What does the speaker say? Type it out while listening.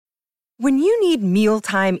When you need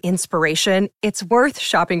mealtime inspiration, it's worth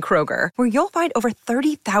shopping Kroger, where you'll find over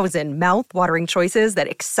 30,000 mouth-watering choices that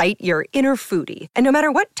excite your inner foodie. And no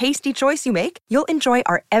matter what tasty choice you make, you'll enjoy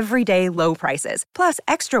our everyday low prices, plus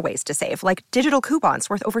extra ways to save, like digital coupons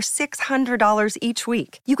worth over $600 each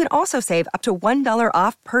week. You can also save up to $1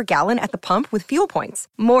 off per gallon at the pump with fuel points.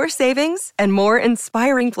 More savings and more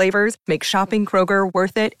inspiring flavors make shopping Kroger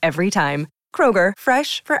worth it every time. Kroger,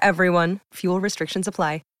 fresh for everyone. Fuel restrictions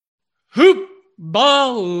apply. Hoop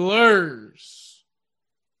ballers.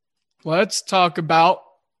 Let's talk about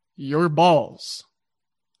your balls.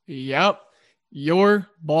 Yep, your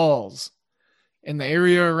balls and the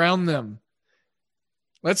area around them.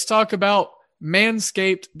 Let's talk about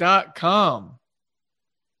manscaped.com.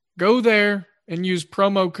 Go there and use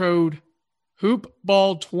promo code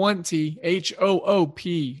HoopBall20,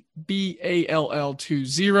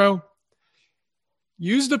 HOOPBALL20.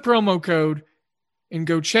 Use the promo code and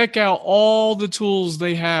go check out all the tools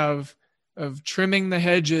they have of trimming the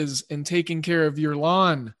hedges and taking care of your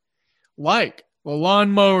lawn, like the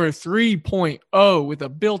Lawnmower 3.0 with a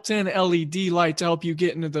built-in LED light to help you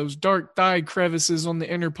get into those dark thigh crevices on the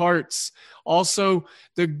inner parts. Also,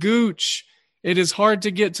 the Gooch. It is hard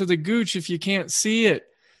to get to the Gooch if you can't see it.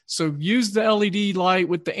 So use the LED light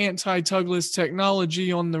with the anti-tugless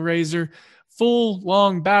technology on the razor, full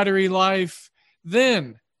long battery life.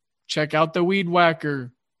 Then check out the Weed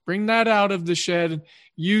Whacker. Bring that out of the shed.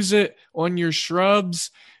 Use it on your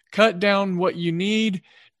shrubs. Cut down what you need,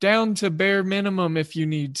 down to bare minimum if you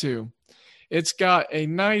need to. It's got a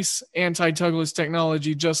nice anti-tugless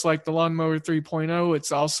technology, just like the Lawnmower 3.0.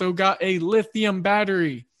 It's also got a lithium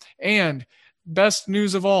battery. And best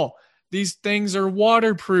news of all, these things are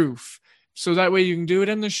waterproof. So that way you can do it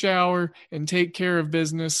in the shower and take care of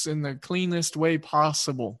business in the cleanest way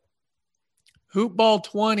possible.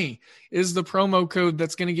 Hoopball20 is the promo code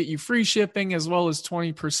that's going to get you free shipping as well as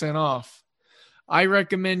 20% off. I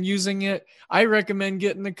recommend using it. I recommend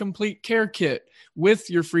getting the complete care kit with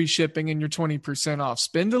your free shipping and your 20% off.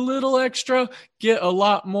 Spend a little extra, get a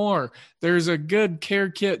lot more. There's a good care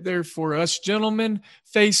kit there for us gentlemen: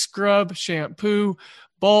 face scrub, shampoo,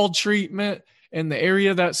 ball treatment, and the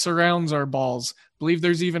area that surrounds our balls. I believe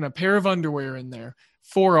there's even a pair of underwear in there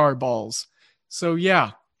for our balls. So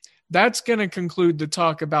yeah. That's going to conclude the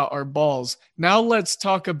talk about our balls. Now let's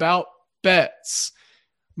talk about bets.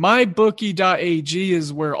 MyBookie.ag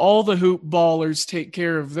is where all the hoop ballers take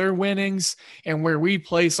care of their winnings and where we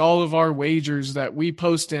place all of our wagers that we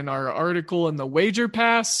post in our article in the Wager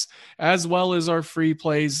Pass, as well as our free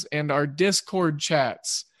plays and our Discord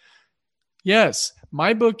chats. Yes,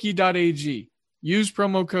 MyBookie.ag. Use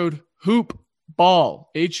promo code HOOPBALL,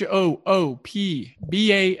 HOOPBALL.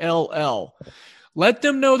 Let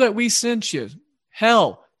them know that we sent you.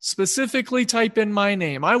 Hell, specifically type in my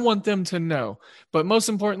name. I want them to know. But most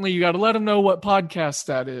importantly, you got to let them know what podcast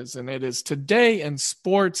that is. And it is Today in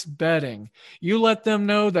Sports Betting. You let them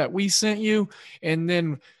know that we sent you. And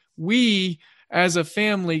then we, as a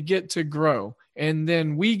family, get to grow. And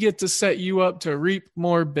then we get to set you up to reap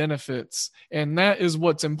more benefits. And that is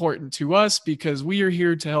what's important to us, because we are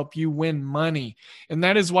here to help you win money. And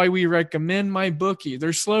that is why we recommend MyBookie.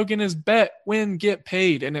 Their slogan is bet, win, get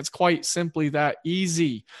paid. And it's quite simply that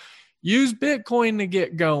easy. Use Bitcoin to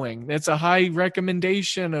get going. That's a high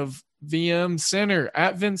recommendation of VM Center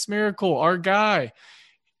at Vince Miracle, our guy.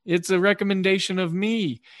 It's a recommendation of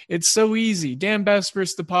me. It's so easy. Dan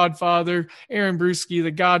Bespris, the Podfather, Aaron Bruschi, the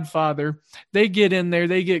Godfather, they get in there,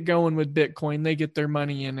 they get going with Bitcoin, they get their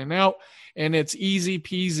money in and out, and it's easy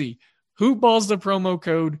peasy. Hoopball's the promo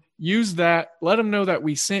code. Use that. Let them know that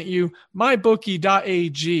we sent you.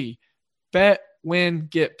 MyBookie.ag. Bet, win,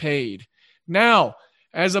 get paid. Now,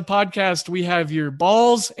 as a podcast, we have your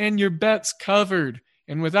balls and your bets covered.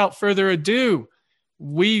 And without further ado,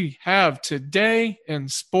 we have Today in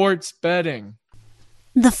Sports Betting.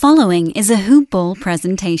 The following is a Hoop Ball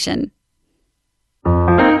presentation. Hoop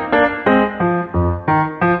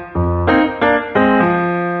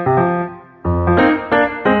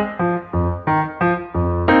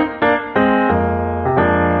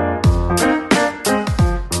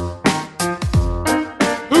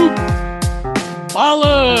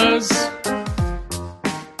Ballers!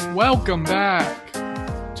 Welcome back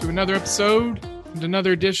to another episode and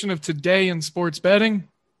another edition of Today in Sports Betting.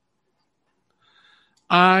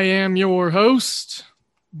 I am your host,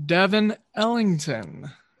 Devin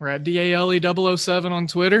Ellington. We're at DALE007 on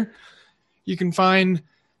Twitter. You can find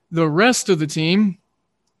the rest of the team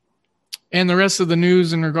and the rest of the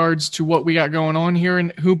news in regards to what we got going on here in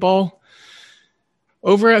Hoopball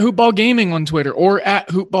over at Hoopball Gaming on Twitter or at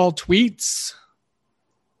Hoopball Tweets.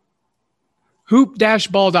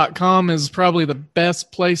 Hoop-ball.com is probably the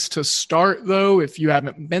best place to start, though, if you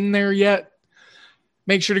haven't been there yet.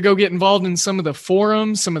 Make sure to go get involved in some of the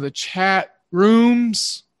forums, some of the chat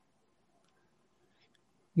rooms.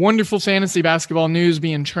 Wonderful fantasy basketball news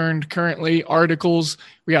being churned currently. Articles.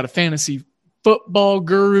 We got a fantasy football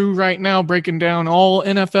guru right now breaking down all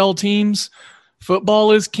NFL teams.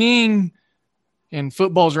 Football is king, and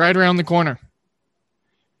football's right around the corner.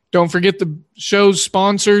 Don't forget the show's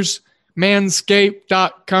sponsors,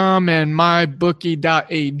 manscaped.com and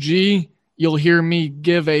mybookie.ag. You'll hear me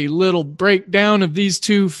give a little breakdown of these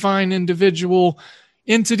two fine individual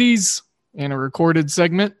entities in a recorded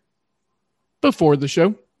segment before the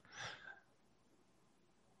show.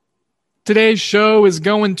 Today's show is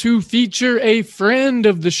going to feature a friend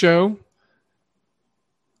of the show.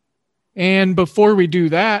 And before we do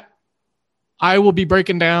that, I will be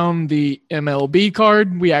breaking down the MLB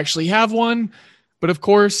card. We actually have one, but of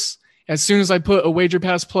course, as soon as I put a wager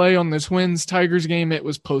pass play on the Twins-Tigers game, it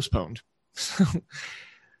was postponed.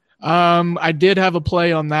 I did have a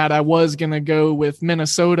play on that. I was going to go with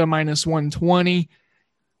Minnesota minus 120.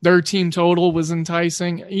 Their team total was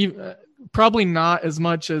enticing. Probably not as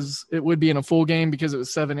much as it would be in a full game because it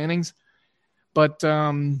was 7 innings. But,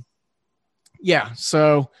 yeah,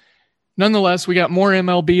 so nonetheless, we got more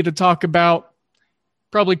MLB to talk about.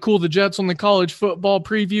 Probably cool the Jets on the college football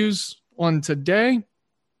previews on today.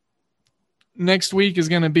 Next week is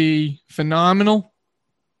going to be phenomenal.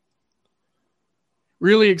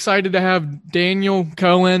 Really excited to have Daniel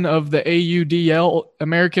Cohen of the AUDL,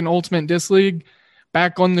 American Ultimate Disc League,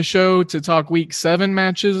 back on the show to talk Week 7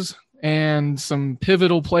 matches and some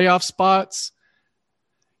pivotal playoff spots.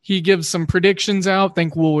 He gives some predictions out.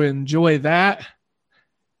 Think we'll enjoy that.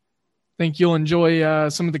 Think you'll enjoy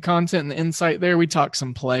some of the content and the insight there. We talk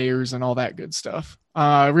some players and all that good stuff.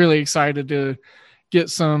 Really excited to get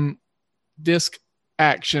some disc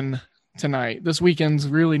action tonight. This weekend's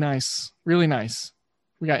really nice. Really nice.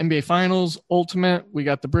 We got NBA Finals, Ultimate. We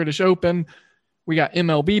got the British Open. We got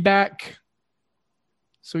MLB back.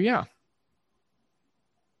 So, yeah.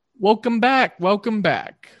 Welcome back. Welcome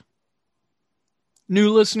back.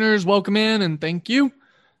 New listeners, welcome in and thank you.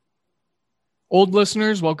 Old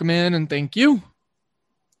listeners, welcome in and thank you.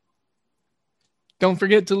 Don't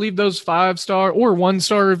forget to leave those 5-star or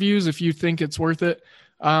 1-star reviews if you think it's worth it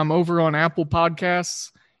over on Apple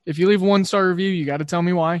Podcasts. If you leave a 1-star review, you got to tell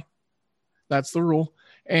me why. That's the rule.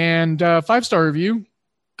 And 5-star review,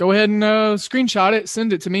 go ahead and screenshot it.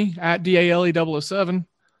 Send it to me at DALE007.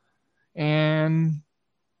 And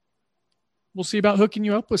we'll see about hooking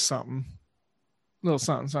you up with something. A little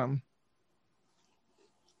something.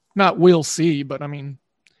 Not we'll see, but I mean,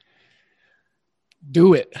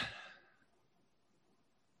 do it.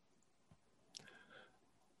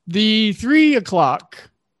 The 3 o'clock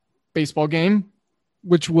baseball game,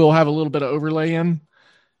 which we'll have a little bit of overlay in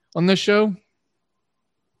on this show.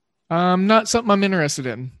 Not something I'm interested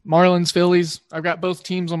in. Marlins, Phillies. I've got both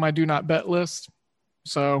teams on my do not bet list.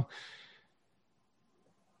 So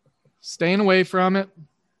staying away from it.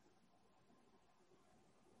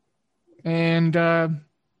 And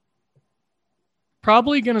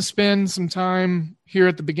probably going to spend some time here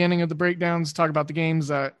at the beginning of the breakdowns, talk about the games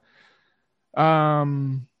that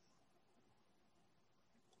I'm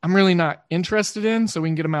really not interested in, so we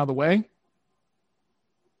can get them out of the way.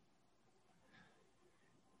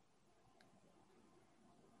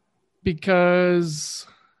 Because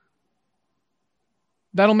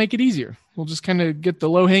that'll make it easier. We'll just kind of get the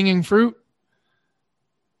low-hanging fruit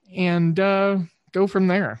and go from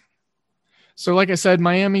there. So like I said,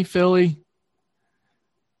 Miami, Philly,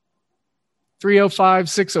 305,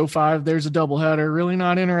 605. There's a doubleheader. Really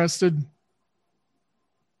not interested.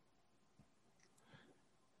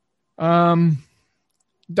 Dodgers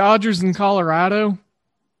in Colorado.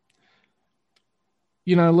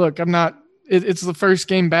 You know, look, I'm not. It's the first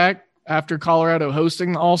game back after Colorado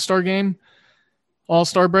hosting the All-Star game,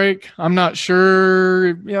 All-Star break. I'm not sure.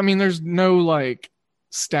 I mean, there's no like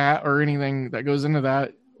stat or anything that goes into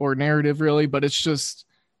that or narrative really, but it's just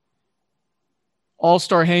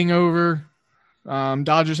All-Star hangover.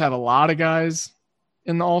 Dodgers had a lot of guys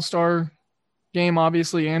in the All-Star game,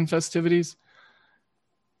 obviously, and festivities.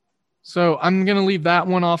 So I'm going to leave that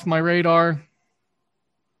one off my radar.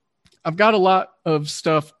 I've got a lot of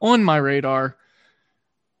stuff on my radar.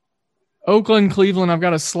 Oakland, Cleveland, I've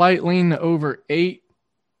got a slight lean to over 8,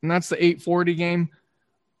 and that's the 8:40 game.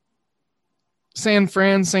 San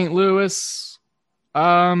Fran, St. Louis,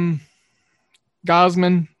 Gausman,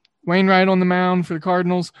 Wainwright on the mound for the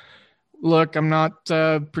Cardinals. Look, I'm not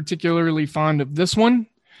particularly fond of this one.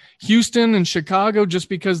 Houston and Chicago, just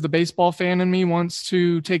because the baseball fan in me wants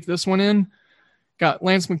to take this one in. Got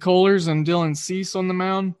Lance McCullers and Dylan Cease on the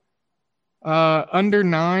mound. Under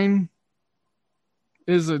 9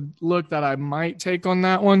 is a look that I might take on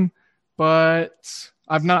that one, but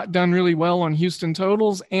I've not done really well on Houston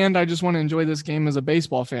totals, and I just want to enjoy this game as a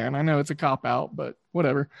baseball fan. I know it's a cop-out, but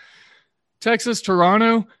whatever. Texas,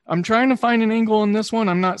 Toronto. I'm trying to find an angle in this one.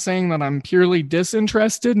 I'm not saying that I'm purely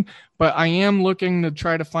disinterested, but I am looking to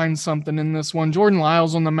try to find something in this one. Jordan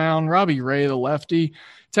Lyles on the mound, Robbie Ray, the lefty.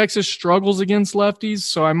 Texas struggles against lefties,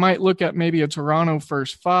 so I might look at maybe a Toronto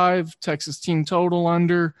first 5, Texas team total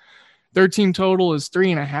under. Their team total is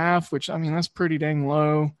 3.5, which, I mean, that's pretty dang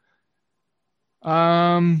low.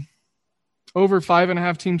 Over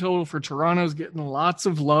 5.5 team total for Toronto is getting lots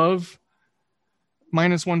of love.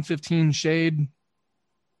 -115 shade.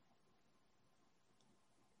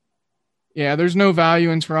 Yeah, there's no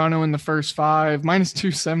value in Toronto in the first 5.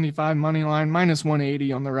 -275 money line,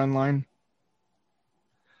 -180 on the run line.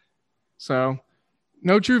 So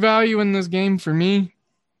no true value in this game for me.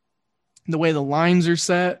 The way the lines are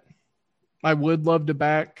set, I would love to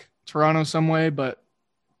back Toronto some way, but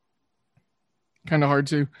kind of hard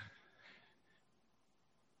to.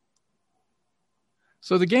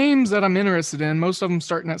 So the games that I'm interested in, most of them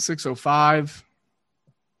starting at 6:05.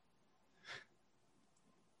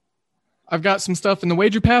 I've got some stuff in the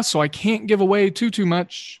wager pass, so I can't give away too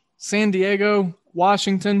much. San Diego,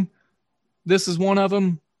 Washington, this is one of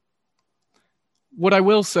them. What I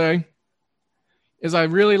will say is I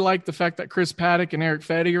really like the fact that Chris Paddock and Eric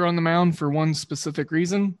Fedde are on the mound for one specific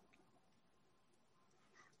reason.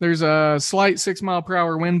 There's a slight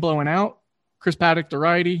 6-mile-per-hour wind blowing out. Chris Paddock, the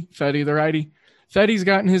righty, Fedde, the righty. Fedde's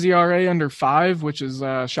gotten his ERA under 5, which is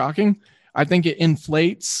shocking. I think it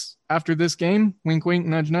inflates after this game. Wink, wink,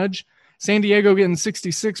 nudge, nudge. San Diego getting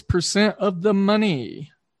 66% of the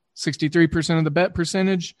money, 63% of the bet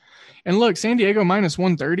percentage. And look, San Diego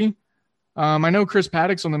 -130. I know Chris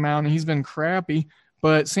Paddock's on the mound and he's been crappy,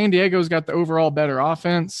 but San Diego's got the overall better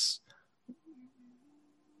offense.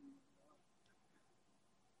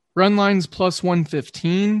 Run lines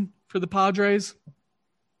 +115 for the Padres.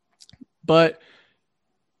 But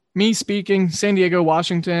me speaking, San Diego,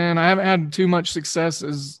 Washington, I haven't had too much success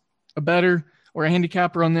as a bettor or a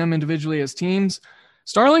handicapper on them individually as teams.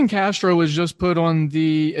 Starlin Castro was just put on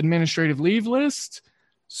the administrative leave list.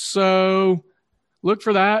 So look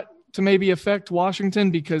for that to maybe affect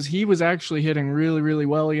Washington because he was actually hitting really, really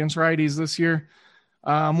well against righties this year.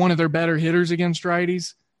 One of their better hitters against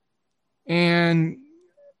righties. And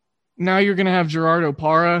now you're going to have Gerardo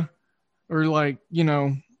Parra or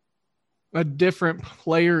a different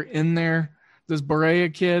player in there. This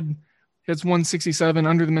Barea kid hits 167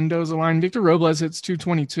 under the Mendoza line. Victor Robles hits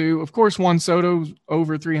 222. Of course, Juan Soto's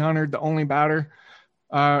over 300, the only batter.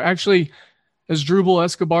 Actually, as Drupal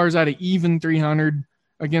Escobar's at an even 300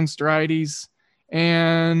 against righties.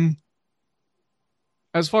 And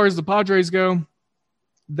as far as the Padres go,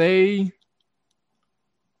 they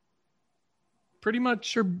pretty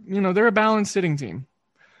much are, they're a balanced hitting team.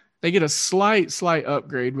 They get a slight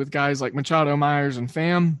upgrade with guys like Machado, Myers, and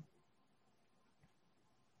Pham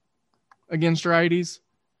against righties.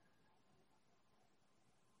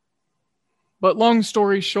 But long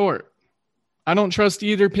story short, I don't trust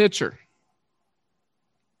either pitcher.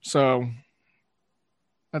 So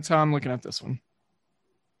that's how I'm looking at this one.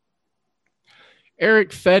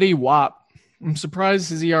 Eric Fedde WAP. I'm surprised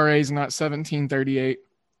his ERA is not 17.38.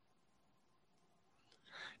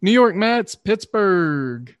 New York Mets,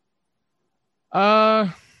 Pittsburgh.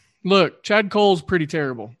 Look, Chad Cole's pretty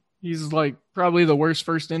terrible. He's probably the worst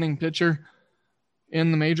first inning pitcher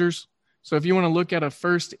in the majors. So if you want to look at a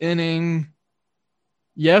first inning,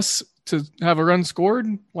 yes, to have a run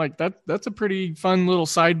scored, that's a pretty fun little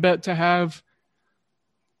side bet to have.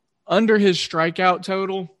 Under his strikeout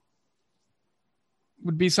total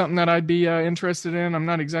would be something that I'd be interested in. I'm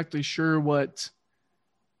not exactly sure what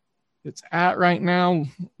it's at right now.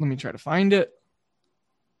 Let me try to find it.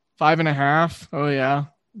 5.5. Oh, yeah,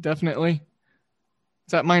 definitely.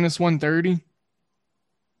 It's at -130.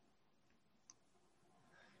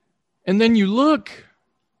 And then you look,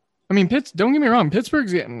 don't get me wrong,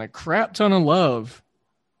 Pittsburgh's getting a crap ton of love.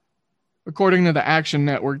 According to the Action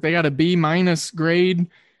Network, they got a B- grade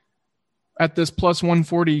at this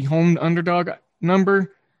 +140 home underdog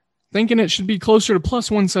number, thinking it should be closer to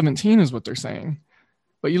 +117 is what they're saying.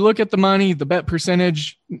 But you look at the money, the bet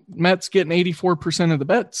percentage, Mets getting 84% of the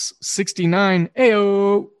bets,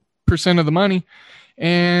 69% of the money,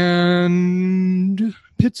 and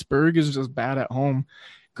Pittsburgh is just bad at home.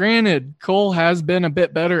 Granted, Cole has been a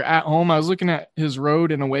bit better at home. I was looking at his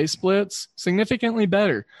road and away splits, significantly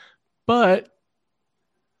better. But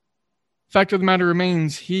Fact of the matter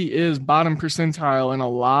remains, he is bottom percentile in a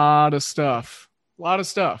lot of stuff. A lot of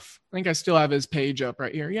stuff. I think I still have his page up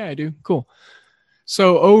right here. Yeah, I do. Cool.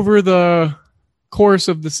 So over the course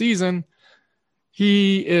of the season,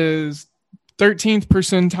 he is 13th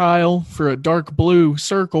percentile for a dark blue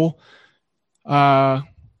circle in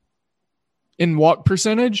walk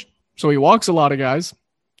percentage. So he walks a lot of guys.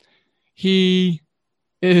 He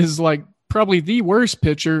is like probably the worst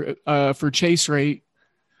pitcher for chase rate.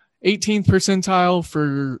 18th percentile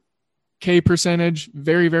for K percentage,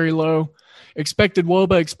 very, very low. Expected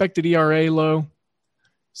WOBA, expected ERA low.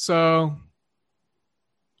 So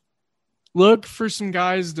look for some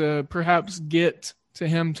guys to perhaps get to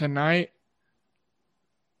him tonight.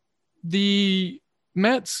 The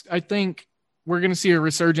Mets, I think we're going to see a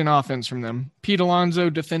resurgent offense from them. Pete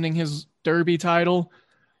Alonso defending his Derby title,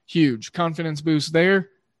 huge confidence boost there.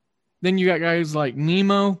 Then you got guys like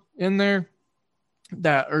Nemo in there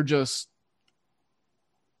that are just,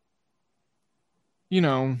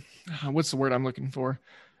 what's the word I'm looking for?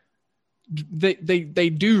 They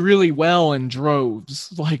do really well in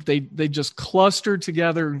droves. Like they just cluster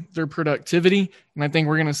together their productivity. And I think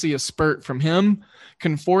we're going to see a spurt from him.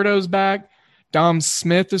 Conforto's back. Dom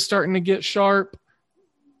Smith is starting to get sharp.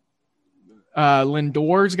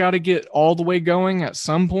 Lindor's got to get all the way going at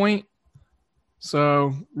some point.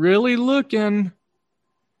 So really looking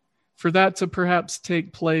for that to perhaps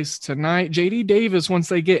take place tonight. JD Davis, once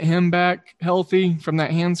they get him back healthy from that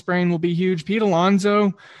hand sprain, will be huge. Pete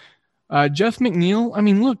Alonso, Jeff McNeil. I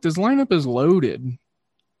mean, look, this lineup is loaded.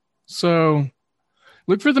 So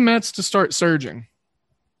look for the Mets to start surging.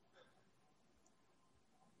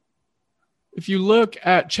 If you look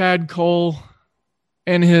at Chad Cole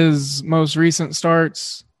and his most recent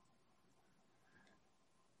starts,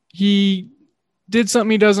 he did something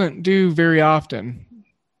he doesn't do very often.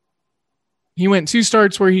 He went 2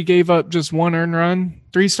 starts where he gave up just 1 earned run.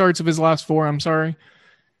 3 starts of his last 4,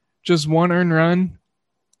 just 1 earned run.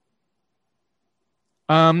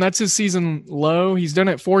 That's his season low. He's done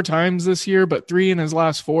it 4 times this year, but 3 in his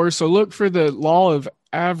last 4. So look for the law of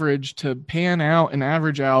average to pan out and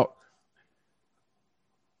average out.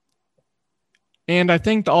 And I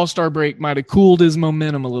think the All-Star break might have cooled his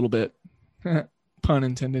momentum a little bit. Pun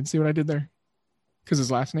intended. See what I did there? Because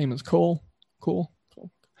his last name is Cole. Cool.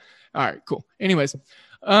 All right, cool. Anyways,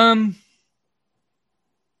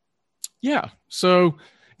 yeah. So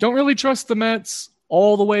don't really trust the Mets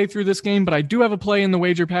all the way through this game, but I do have a play in the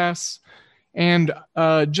wager pass. And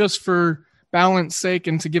just for balance sake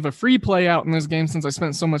and to give a free play out in this game, since I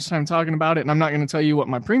spent so much time talking about it, and I'm not going to tell you what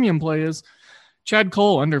my premium play is, Chad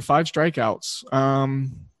Cole under 5 strikeouts.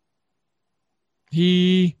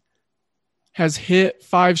 He has hit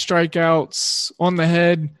 5 strikeouts on the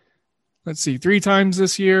head. Let's see, 3 times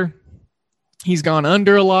this year. He's gone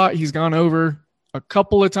under a lot. He's gone over a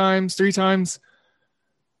couple of times, 3 times.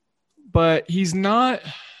 But he's not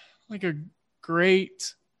like a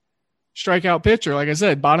great strikeout pitcher. Like I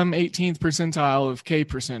said, bottom 18th percentile of K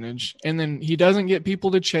percentage. And then he doesn't get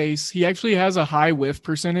people to chase. He actually has a high whiff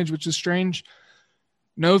percentage, which is strange.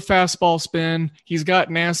 No fastball spin. He's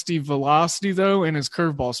got nasty velocity, though, and his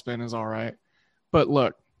curveball spin is all right. But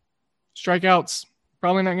look, strikeouts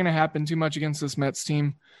probably not going to happen too much against this Mets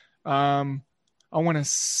team. I want to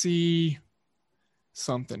see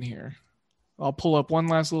something here. I'll pull up one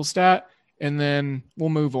last little stat, and then we'll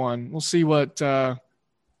move on. We'll see what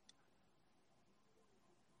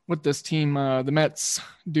this team, the Mets,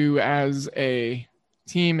 do as a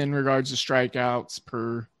team in regards to strikeouts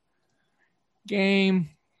per game,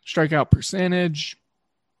 strikeout percentage.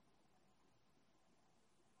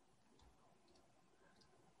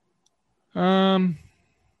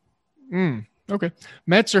 Okay.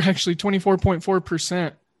 Mets are actually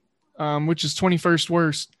 24.4%, which is 21st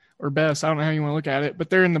worst or best. I don't know how you want to look at it, but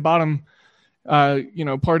they're in the bottom, part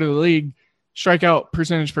of the league strikeout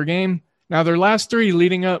percentage per game. Now their last 3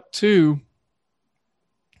 leading up to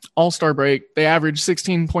All-Star break, they averaged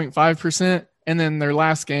 16.5%. And then their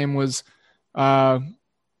last game was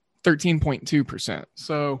 13.2%.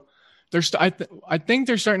 So I think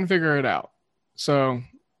they're starting to figure it out. So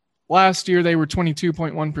last year they were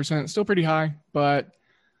 22.1%, still pretty high, but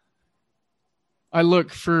I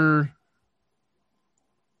look for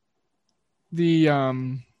the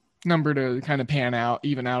number to kind of pan out,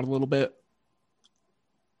 even out a little bit.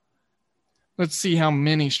 Let's see how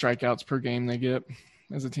many strikeouts per game they get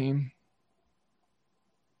as a team.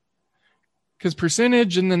 Because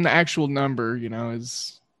percentage and then the actual number,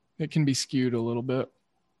 it can be skewed a little bit.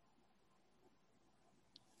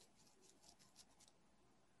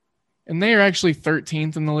 And they are actually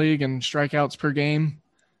 13th in the league in strikeouts per game,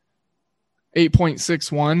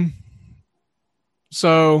 8.61.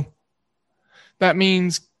 So that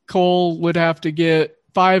means Cole would have to get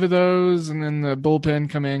 5 of those, and then the bullpen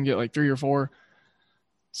come in and get like 3 or 4.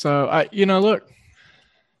 So look,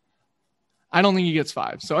 I don't think he gets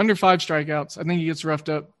 5. So under 5 strikeouts, I think he gets roughed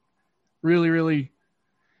up really, really,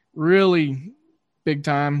 really big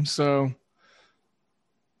time. So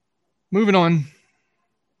moving on.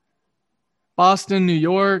 Boston, New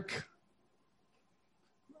York.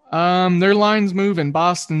 Their line's moving.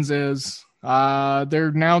 Boston's is.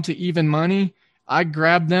 They're now to even money. I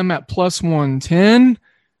grabbed them at plus 110.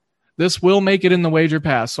 This will make it in the wager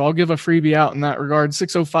pass, so I'll give a freebie out in that regard.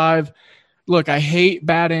 605. Look, I hate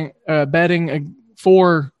betting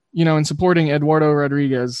for, and supporting Eduardo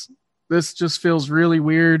Rodriguez. This just feels really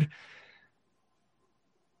weird.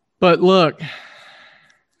 But look,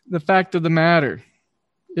 the fact of the matter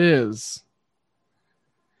is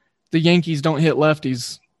the Yankees don't hit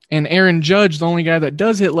lefties. And Aaron Judge, the only guy that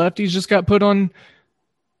does hit lefties, just got put on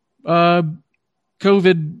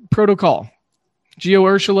COVID protocol. Gio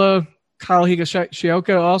Urshela, Kyle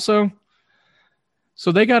Higashioka also.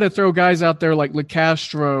 So they got to throw guys out there like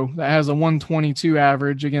LeCastro that has a 122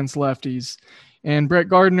 average against lefties. And Brett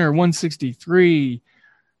Gardner, 163.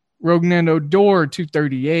 Rougned Odor,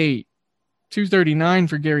 238. 239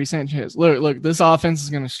 for Gary Sanchez. Look, this offense is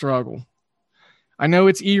going to struggle. I know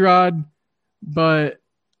it's Erod, but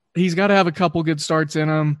he's got to have a couple good starts in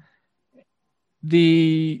him.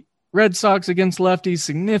 The Red Sox against lefties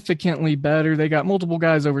significantly better. They got multiple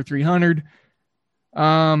guys over 300.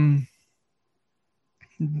 Upper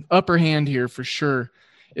hand here for sure.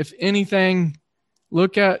 If anything,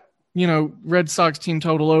 look at, Red Sox team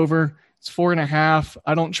total over. It's 4.5.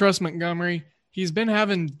 I don't trust Montgomery. He's been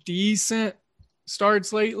having decent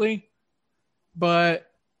starts lately, but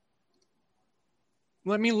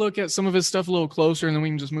let me look at some of his stuff a little closer, and then we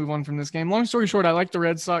can just move on from this game. Long story short, I like the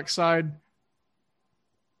Red Sox side.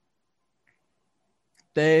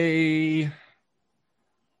 I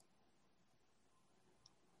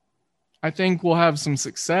think will have some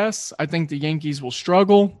success. I think the Yankees will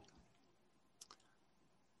struggle.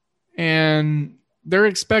 And their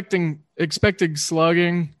expected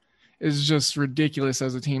slugging is just ridiculous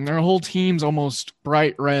as a team. Their whole team's almost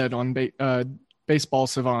bright red on Baseball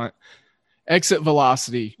Savant. Exit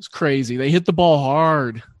velocity is crazy. They hit the ball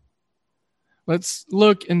hard. Let's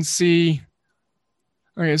look and see.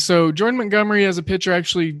 Okay, so Jordan Montgomery as a pitcher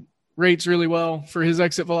actually rates really well for his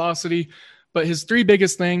exit velocity, but his 3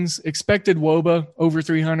 biggest things: expected WOBA over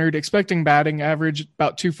 300, expecting batting average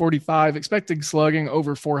about 245, expected slugging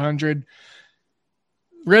over 400.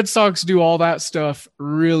 Red Sox do all that stuff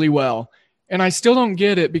really well. And I still don't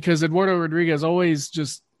get it because Eduardo Rodriguez always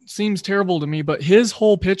just seems terrible to me, but his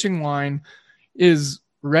whole pitching line is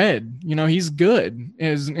red. He's good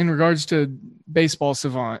in regards to Baseball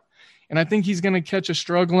Savant. And I think he's going to catch a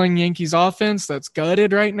struggling Yankees offense that's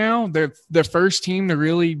gutted right now. They're the first team to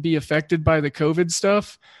really be affected by the COVID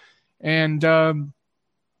stuff. And,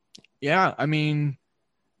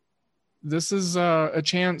 this is a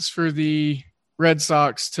chance for the Red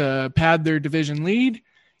Sox to pad their division lead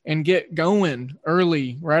and get going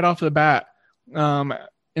early right off the bat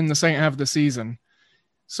in the second half of the season.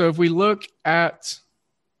 So if we look at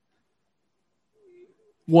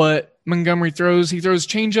what Montgomery throws, he throws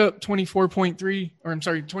changeup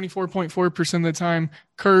 24.4% of the time,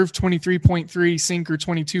 curve 23.3, sinker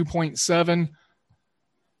 22.7.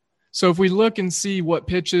 So if we look and see what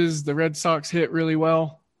pitches the Red Sox hit really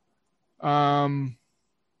well,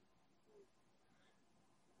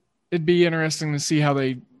 it'd be interesting to see how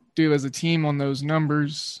they do as a team on those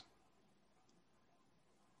numbers.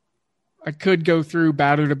 I could go through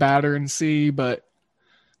batter to batter and see, but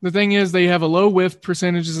the thing is they have a low whiff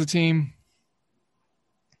percentage as a team.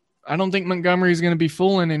 I don't think Montgomery is going to be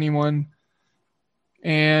fooling anyone.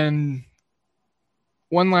 And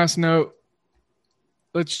one last note,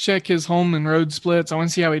 let's check his home and road splits. I want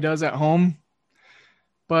to see how he does at home.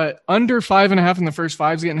 But under 5.5 in the first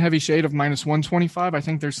 5 is getting heavy shade of minus 125. I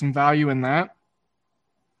think there's some value in that.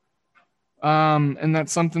 And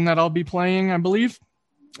that's something that I'll be playing, I believe,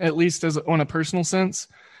 at least on a personal sense.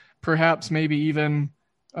 Perhaps maybe even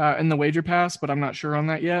in the wager pass, but I'm not sure on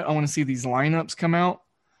that yet. I want to see these lineups come out,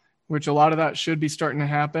 which a lot of that should be starting to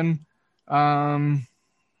happen.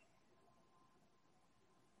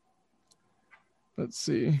 Let's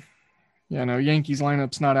see. Yeah, no, Yankees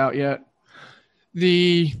lineup's not out yet.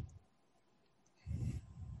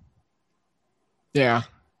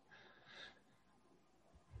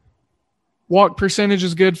 Walk percentage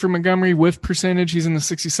is good for Montgomery. Whiff percentage, he's in the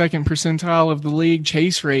 62nd percentile of the league.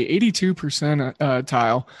 Chase rate, 82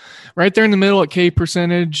 percentile. Right there in the middle at K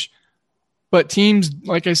percentage. But teams,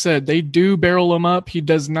 like I said, they do barrel him up. He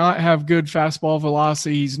does not have good fastball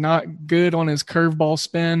velocity. He's not good on his curveball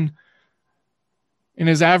spin. And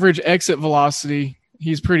his average exit velocity,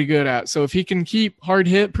 he's pretty good at. So if he can keep hard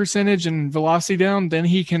hit percentage and velocity down, then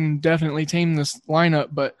he can definitely tame this lineup.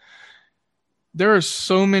 But there are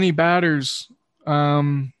so many batters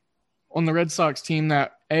on the Red Sox team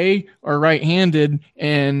that are right-handed,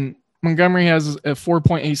 and Montgomery has a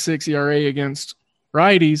 4.86 ERA against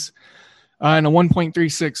righties and a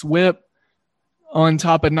 1.36 WHIP on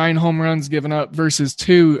top of 9 home runs given up versus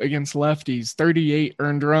 2 against lefties, 38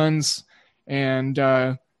 earned runs, and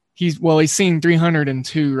he's seen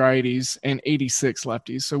 302 righties and 86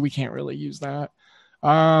 lefties, so we can't really use that.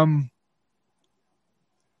 Home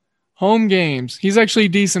games, he's actually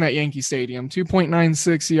decent at Yankee Stadium,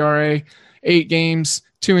 2.96 ERA, 8 games,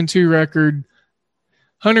 2-2 record,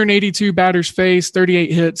 182 batters faced,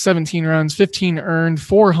 38 hits, 17 runs, 15 earned,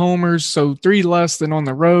 4 homers, so 3 less than on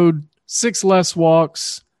the road, 6 less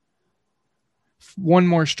walks, 1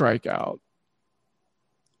 more strikeout.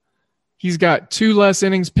 He's got 2 less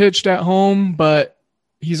innings pitched at home, but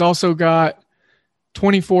he's also got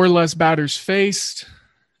 24 less batters faced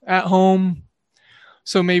at home.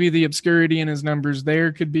 So maybe the obscurity in his numbers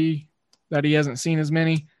there could be that he hasn't seen as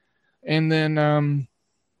many. And then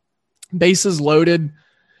bases loaded.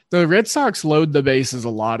 The Red Sox load the bases a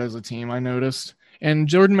lot as a team, I noticed. And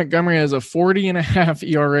Jordan Montgomery has a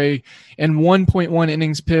 40.5 ERA and 1.1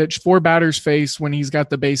 innings pitched, 4 batters faced when he's got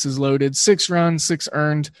the bases loaded, 6 runs, 6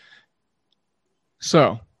 earned.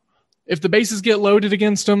 So if the bases get loaded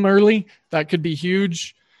against him early, that could be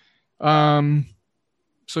huge.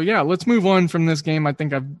 So yeah, let's move on from this game. I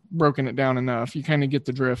think I've broken it down enough. You kind of get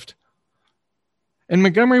the drift. And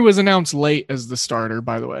Montgomery was announced late as the starter,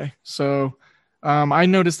 by the way. So I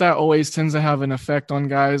noticed that always tends to have an effect on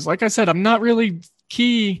guys. Like I said, I'm not really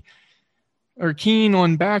keen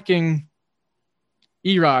on backing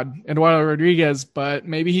Erod, Eduardo Rodriguez, but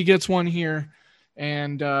maybe he gets one here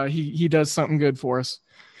and he does something good for us.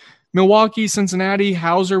 Milwaukee, Cincinnati,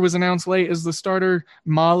 Hauser was announced late as the starter.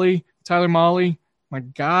 Tyler Mahle, my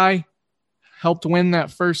guy, helped win that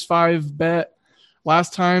first 5 bet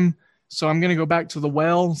last time. So I'm going to go back to the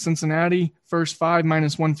well, Cincinnati, first 5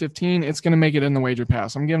 minus 115. It's going to make it in the wager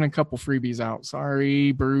pass. I'm giving a couple freebies out.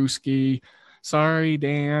 Sorry, Brewski. Sorry,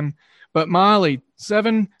 Dan. But Mahle,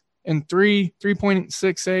 7-3,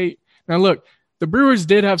 3.68. Now look, the Brewers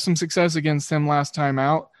did have some success against him last time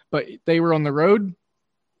out, but they were on the road.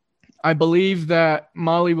 I believe that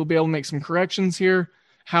Mahle will be able to make some corrections here.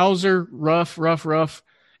 Hauser, rough.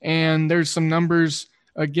 And there's some numbers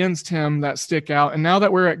against him that stick out. And now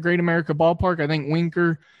that we're at Great America Ballpark, I think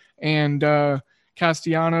Winker and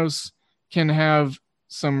Castellanos can have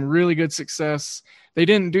some really good success. They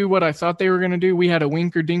didn't do what I thought they were going to do. We had a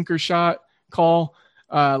Winker Dinker shot call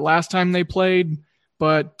last time they played,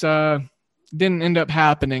 but didn't end up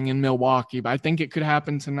happening in Milwaukee. But I think it could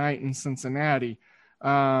happen tonight in Cincinnati.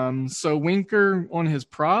 So Winker on his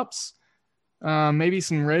props, maybe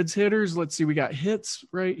some Reds hitters. Let's see. We got hits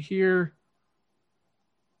right here.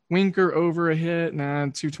 Winker over a hit,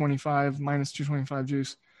 225, minus 225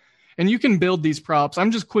 juice. And you can build these props.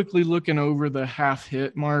 I'm just quickly looking over the half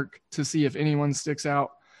hit mark to see if anyone sticks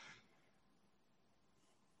out.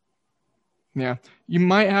 Yeah, you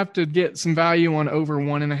might have to get some value on over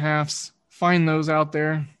 1.5s. Find those out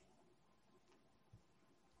there.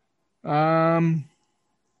 Under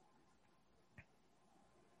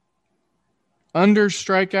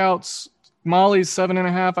strikeouts, Mahle's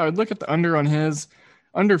 7.5. I would look at the under on his.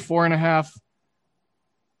 Under 4.5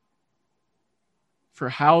 for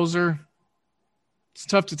Hauser. It's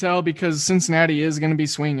tough to tell because Cincinnati is going to be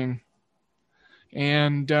swinging.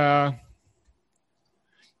 And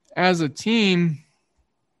as a team,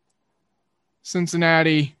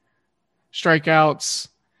 Cincinnati strikeouts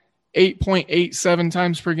 8.87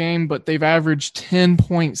 times per game, but they've averaged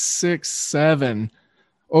 10.67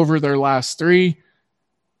 over their last 3.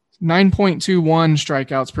 9.21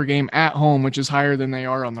 strikeouts per game at home, which is higher than they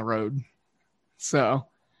are on the road. So,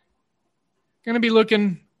 going to be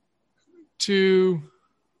looking to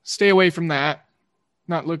stay away from that.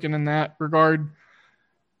 Not looking in that regard.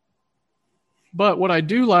 But what I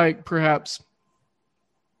do like, perhaps,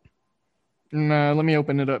 let me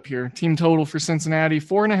open it up here. Team total for Cincinnati,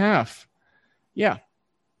 4.5. Yeah,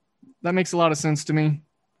 that makes a lot of sense to me.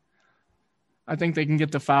 I think they can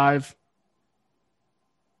get to 5.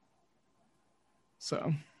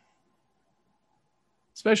 So,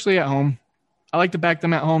 especially at home. I like to back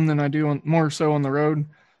them at home than I do more so on the road.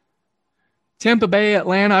 Tampa Bay,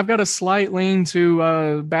 Atlanta. I've got a slight lean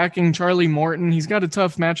to backing Charlie Morton. He's got a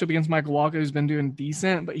tough matchup against Michael Walker, who's been doing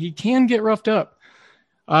decent, but he can get roughed up.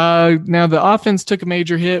 Now, the offense took a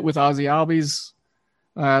major hit with Ozzy Albies.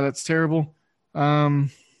 That's terrible. But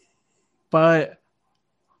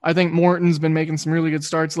I think Morton's been making some really good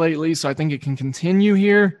starts lately, so I think it can continue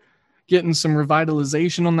here, getting some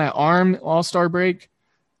revitalization on that arm all-star break.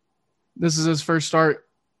 This is his first start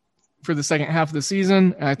for the second half of the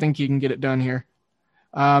season, and I think he can get it done here.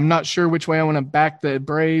 I'm not sure which way I want to back the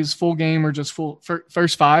Braves, full game or just full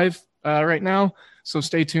first five right now, so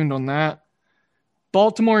stay tuned on that.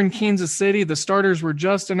 Baltimore and Kansas City, the starters were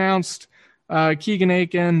just announced. Keegan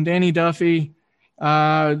Aiken, Danny Duffy.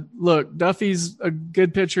 Look, Duffy's a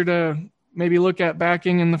good pitcher to maybe look at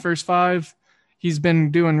backing in the first five. He's been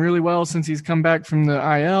doing really well since he's come back from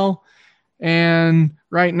the IL. And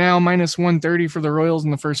right now, minus 130 for the Royals in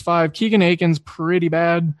the first five. Keegan Aiken's pretty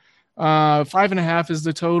bad. 5.5 is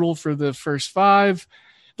the total for the first five.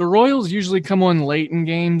 The Royals usually come on late in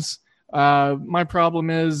games. My problem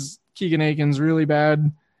is Keegan Aiken's really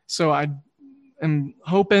bad. So I am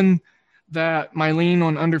hoping that my lean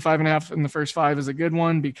on under 5.5 in the first five is a good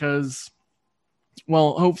one because,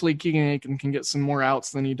 well, hopefully Keegan Aiken can get some more outs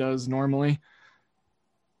than he does normally.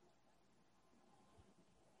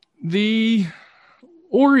 The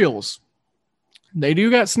Orioles, they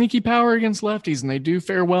do got sneaky power against lefties, and they do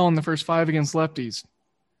fare well in the first five against lefties.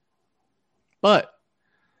 But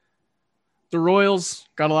the Royals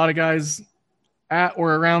got a lot of guys at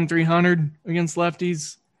or around 300 against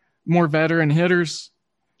lefties, more veteran hitters.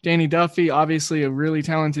 Danny Duffy, obviously a really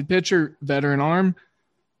talented pitcher, veteran arm.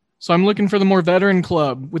 So I'm looking for the more veteran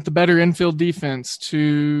club with the better infield defense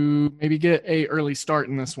to maybe get a early start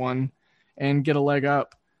in this one and get a leg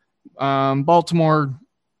up. Baltimore,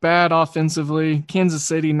 bad offensively. Kansas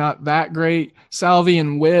City, not that great. Salvi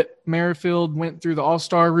and Merrifield went through the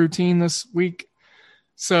all-star routine this week.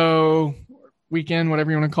 So weekend,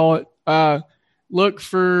 whatever you want to call it. Look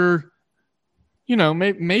for,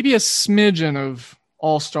 maybe a smidgen of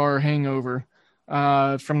all-star hangover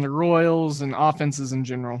from the Royals and offenses in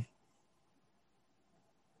general.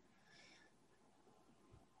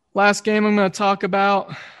 Last game I'm going to talk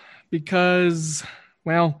about because,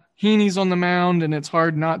 well, Heaney's on the mound and it's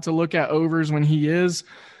hard not to look at overs when he is.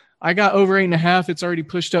 I got over 8.5. It's already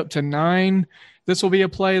pushed up to 9. This will be a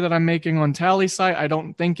play that I'm making on Tally site. I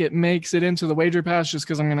don't think it makes it into the wager pass just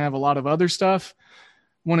because I'm going to have a lot of other stuff.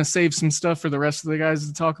 Want to save some stuff for the rest of the guys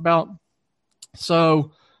to talk about.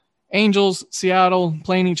 So Angels, Seattle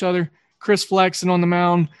playing each other. Chris Flexen on the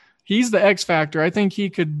mound. He's the X factor. I think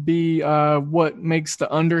he could be what makes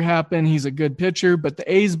the under happen. He's a good pitcher, but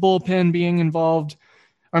the A's bullpen being involved,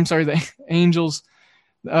 the Angels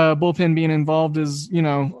bullpen being involved is,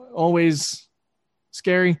 always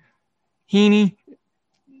scary. Heaney,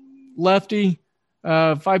 lefty,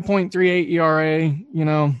 5.38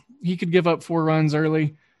 ERA. He could give up 4 runs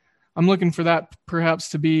early. I'm looking for that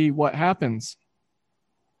perhaps to be what happens.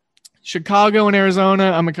 Chicago and Arizona,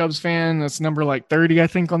 I'm a Cubs fan. That's number 30, I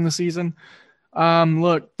think, on the season.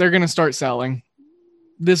 Look, they're going to start selling.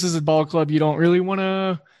 This is a ball club you don't really want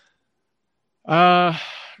to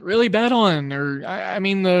really bet on.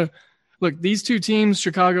 Look, these two teams,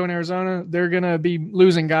 Chicago and Arizona, they're going to be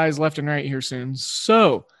losing guys left and right here soon.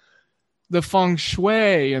 So the feng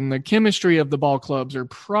shui and the chemistry of the ball clubs are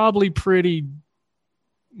probably pretty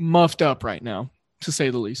muffed up right now, to say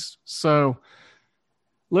the least. So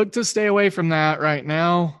look to stay away from that right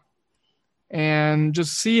now and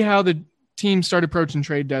just see how the teams start approaching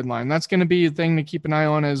trade deadline. That's going to be a thing to keep an eye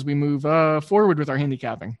on as we move forward with our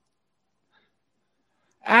handicapping.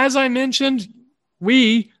 As I mentioned,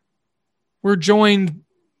 we will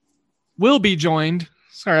be joined.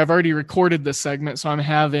 Sorry, I've already recorded this segment, so I'm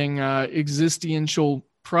having existential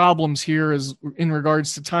problems here as in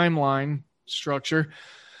regards to timeline structure.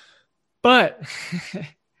 But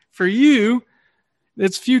for you,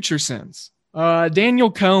 it's future sense.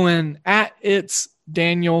 Daniel Cohen at It's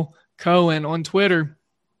Daniel Cohen on Twitter,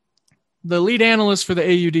 the lead analyst for the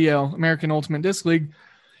AUDL, American Ultimate Disc League,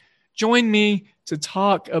 joined me to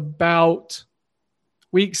talk about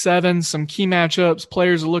Week 7, some key matchups,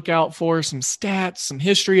 players to look out for, some stats, some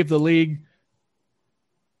history of the league.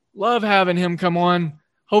 Love having him come on.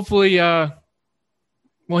 Hopefully,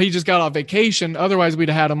 he just got off vacation. Otherwise, we'd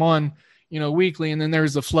have had him on, weekly, and then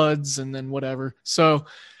there's the floods and then whatever. So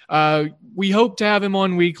we hope to have him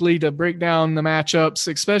on weekly to break down the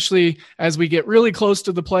matchups, especially as we get really close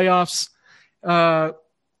to the playoffs.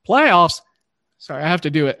 Sorry, I have to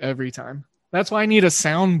do it every time. That's why I need a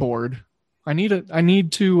soundboard. I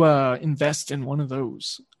need to invest in one of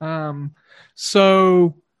those.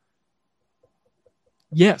 So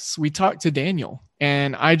Yes, we talked to Daniel,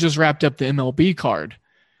 and I just wrapped up the MLB card.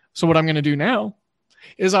 So what I'm going to do now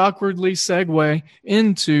is awkwardly segue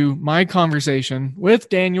into my conversation with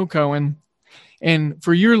Daniel Cohen. And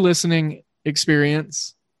for your listening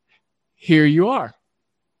experience, here you are.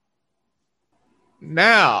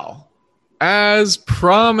 Now, as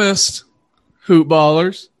promised,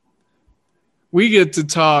 Hoopballers, we get to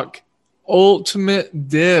talk Ultimate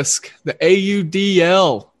Disc, the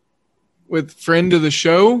AUDL, with friend of the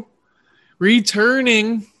show,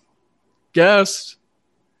 returning guest,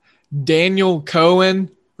 Daniel Cohen,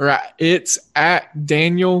 or it's at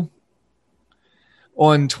Daniel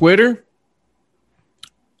on Twitter.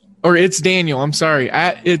 Or it's Daniel, I'm sorry.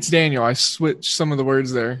 At it's Daniel. I switched some of the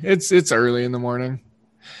words there. It's early in the morning.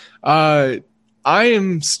 I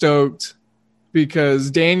am stoked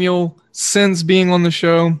because Daniel, since being on the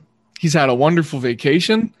show, he's had a wonderful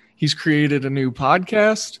vacation. He's created a new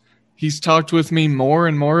podcast. He's talked with me more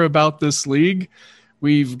and more about this league.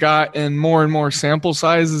 We've gotten more and more sample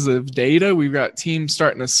sizes of data. We've got teams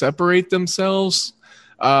starting to separate themselves.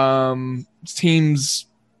 Teams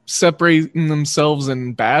separating themselves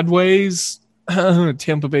in bad ways.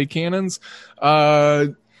 Tampa Bay Cannons.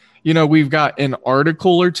 We've got an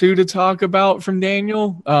article or two to talk about from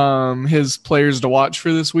Daniel. His players to watch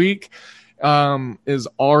for this week is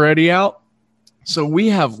already out. So we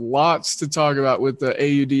have lots to talk about with the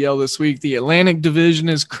AUDL this week. The Atlantic Division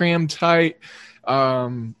is crammed tight.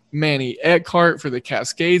 Manny Eckhart for the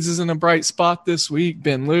Cascades is in a bright spot this week.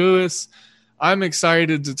 Ben Lewis. I'm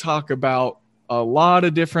excited to talk about a lot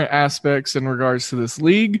of different aspects in regards to this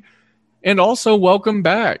league. And also welcome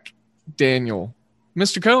back, Daniel.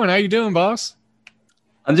 Mr. Cohen, how you doing, boss?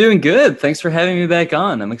 I'm doing good. Thanks for having me back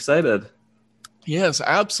on. I'm excited. Yes,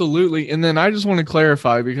 absolutely. And then I just want to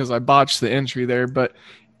clarify because I botched the entry there, but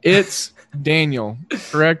it's Daniel,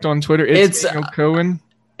 correct, on Twitter? It's Daniel Cohen.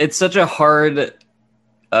 It's such a hard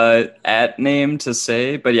at name to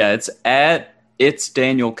say, but yeah, it's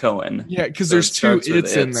Daniel Cohen. Yeah, because there's two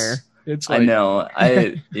it's in there. It's like, I know.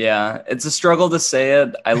 Yeah, it's a struggle to say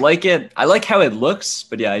it. I like it. I like how it looks,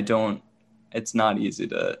 but yeah, it's not easy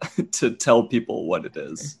to tell people what it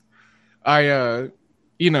is.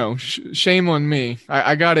 Shame on me.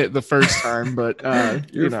 I got it the first time, but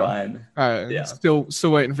you're fine. Yeah. Still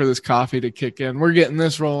waiting for this coffee to kick in. We're getting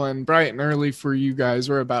this rolling bright and early for you guys.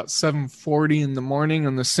 We're about 7:40 in the morning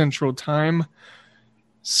on the Central Time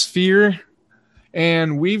sphere,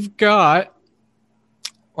 and we've got,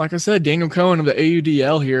 like I said, Daniel Cohen of the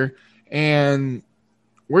AUDL here, and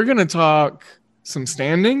we're gonna talk some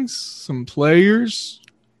standings, some players,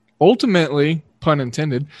 ultimately, pun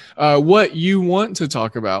intended, what you want to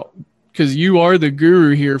talk about, because you are the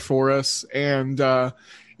guru here for us. And,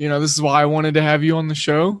 this is why I wanted to have you on the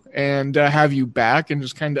show and have you back and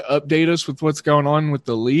just kind of update us with what's going on with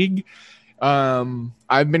the league.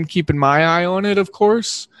 I've been keeping my eye on it, of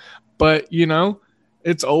course, but,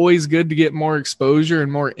 it's always good to get more exposure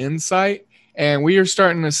and more insight. And we are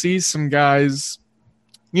starting to see some guys,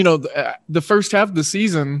 the first half of the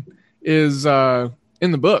season is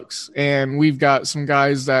in the books, and we've got some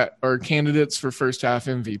guys that are candidates for first half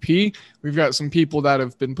MVP. We've got some people that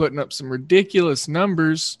have been putting up some ridiculous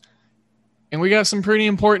numbers, and we got some pretty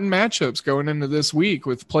important matchups going into this week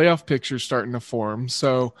with playoff pictures starting to form.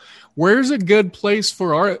 So where's a good place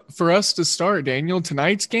for us to start, Daniel?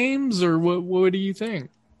 Tonight's games, or what do you think?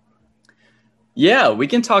 Yeah, we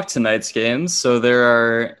can talk tonight's games. So there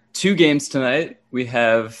are 2 games tonight. We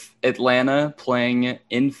have Atlanta playing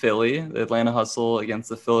in Philly, the Atlanta Hustle against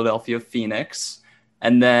the Philadelphia Phoenix.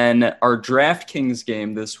 And then our DraftKings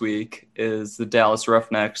game this week is the Dallas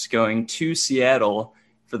Roughnecks going to Seattle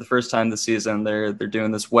for the first time this season. They're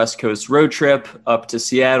doing this West Coast road trip up to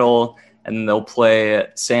Seattle, and then they'll play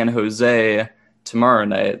San Jose tomorrow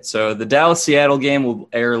night. So the Dallas-Seattle game will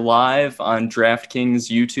air live on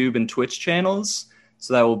DraftKings YouTube and Twitch channels.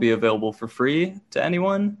 So that will be available for free to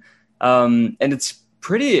anyone. And it's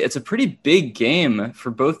a pretty big game for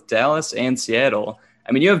both Dallas and Seattle.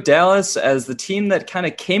 I mean, you have Dallas as the team that kind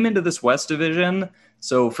of came into this West Division.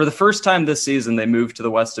 So for the first time this season, they moved to the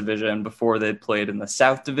West Division. Before they'd played in the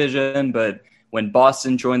South Division. But when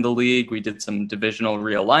Boston joined the league, we did some divisional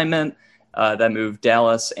realignment that moved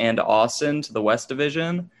Dallas and Austin to the West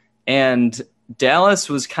Division. And Dallas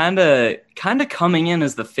was kind of coming in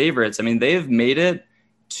as the favorites. I mean, they've made it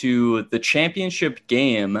to the championship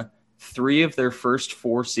game 3 of their first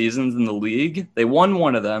 4 seasons in the league. They won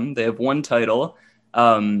one of them. They have 1 title.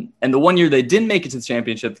 And the one year they didn't make it to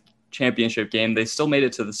the championship game, they still made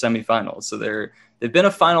it to the semifinals. So they've been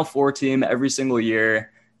a Final Four team every single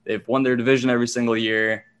year. They've won their division every single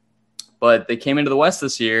year. But they came into the West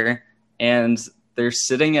this year, and they're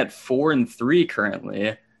sitting at 4-3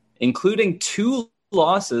 currently, including 2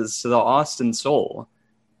 losses to the Austin Soul.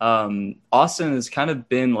 Austin has kind of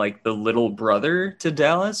been like the little brother to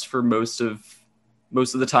Dallas for most of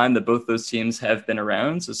the time that both those teams have been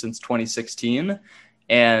around. So since 2016,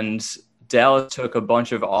 and Dallas took a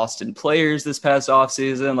bunch of Austin players this past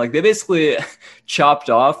offseason. Like they basically chopped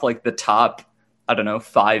off like the top,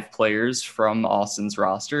 5 players from Austin's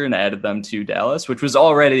roster and added them to Dallas, which was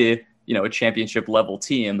already, a championship level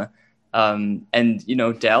team.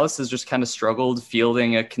 And Dallas has just kind of struggled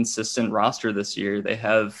fielding a consistent roster this year. They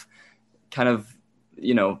have kind of,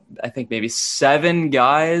 I think maybe 7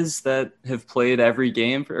 guys that have played every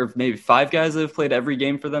game, or maybe 5 guys that have played every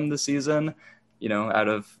game for them this season, out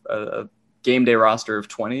of a game day roster of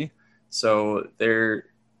 20. So they're,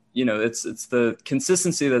 it's the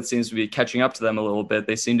consistency that seems to be catching up to them a little bit.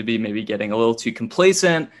 They seem to be maybe getting a little too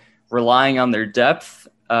complacent, relying on their depth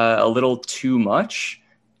a little too much.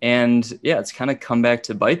 And yeah, it's kind of come back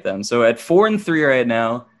to bite them. So at 4-3 right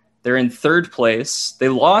now, they're in 3rd place. They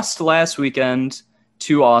lost last weekend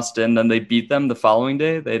to Austin, then they beat them the following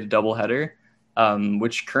day. They had a doubleheader,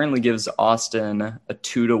 which currently gives Austin a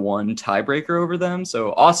 2-1 tiebreaker over them.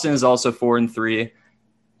 So Austin is also 4-3,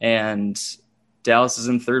 and Dallas is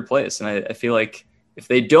in 3rd place. And I feel like if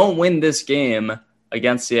they don't win this game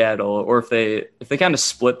against Seattle, or if they kind of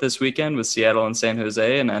split this weekend with Seattle and San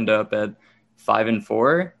Jose and end up at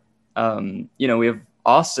 5-4, we have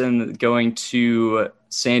Austin going to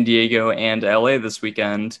San Diego and LA this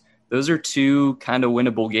weekend. Those are 2 kind of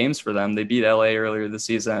winnable games for them. They beat LA earlier this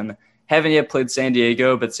season. Haven't yet played San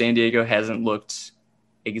Diego, but San Diego hasn't looked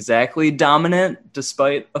exactly dominant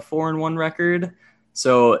despite a 4-1 record.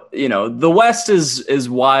 So, the West is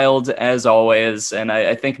wild as always. And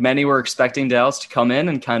I think many were expecting Dallas to come in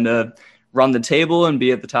and kind of run the table and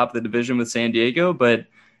be at the top of the division with San Diego, but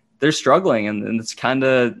they're struggling, and it's kind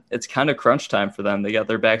of crunch time for them. They got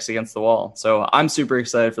their backs against the wall. So I'm super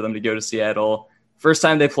excited for them to go to Seattle. First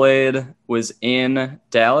time they played was in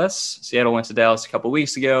Dallas. Seattle went to Dallas a couple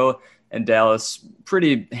weeks ago, and Dallas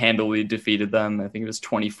pretty handily defeated them. I think it was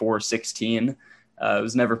 24-16. It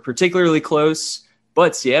was never particularly close,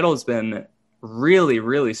 but Seattle has been really,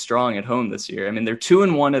 really strong at home this year. I mean, they're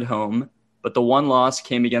 2-1 at home, but the one loss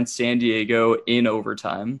came against San Diego in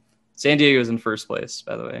overtime. San Diego's in 1st place,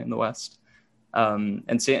 by the way, in the West.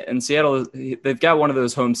 And Seattle, they've got one of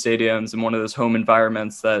those home stadiums and one of those home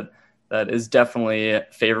environments that is definitely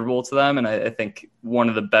favorable to them. And I think one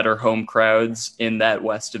of the better home crowds in that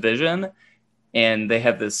West Division. And they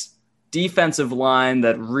have this defensive line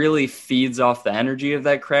that really feeds off the energy of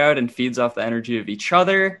that crowd and feeds off the energy of each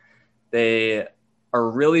other. They are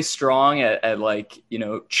really strong at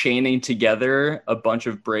chaining together a bunch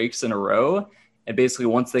of breaks in a row. And basically,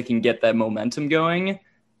 once they can get that momentum going,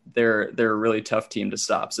 they're a really tough team to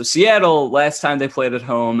stop. So Seattle, last time they played at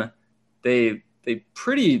home, they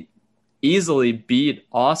pretty easily beat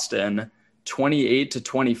Austin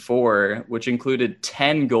 28-24, which included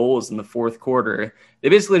 10 goals in the 4th quarter. They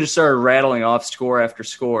basically just started rattling off score after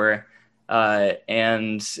score.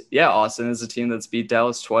 And yeah, Austin is a team that's beat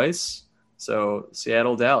Dallas twice. So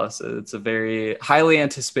Seattle, Dallas, it's a very highly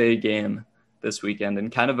anticipated game this weekend,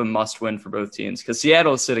 and kind of a must-win for both teams, because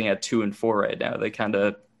Seattle is sitting at 2-4 right now. They kind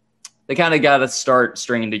of got to start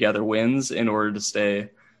stringing together wins in order to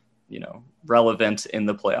stay, relevant in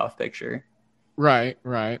the playoff picture. Right.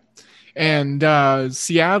 And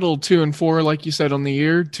Seattle 2-4, like you said, on the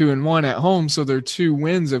year, 2-1 at home. So their 2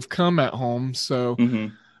 wins have come at home. So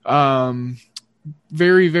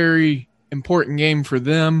very, very important game for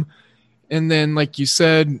them. And then, like you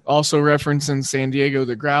said, also referencing San Diego,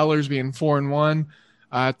 the Growlers being 4-1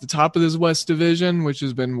 at the top of this West Division, which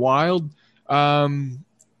has been wild. San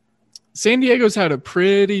Diego's had a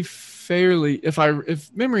pretty fairly, if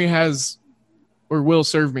memory has or will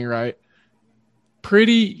serve me right,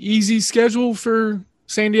 pretty easy schedule for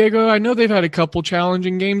San Diego. I know they've had a couple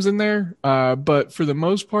challenging games in there, but for the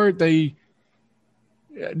most part, they've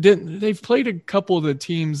played a couple of the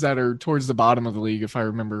teams that are towards the bottom of the league, if I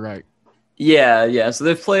remember right. Yeah. So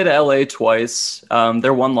they've played LA twice.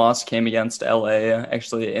 Their one loss came against LA,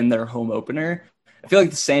 actually, in their home opener. I feel like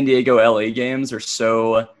the San Diego LA games are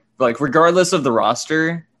so, regardless of the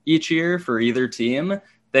roster each year for either team,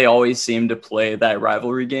 they always seem to play that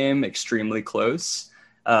rivalry game extremely close.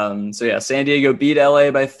 So yeah, San Diego beat LA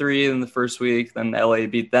by 3 in the first week. Then LA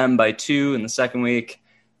beat them by 2 in the second week.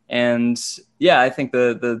 And yeah, I think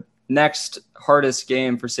the next hardest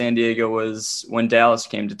game for San Diego was when Dallas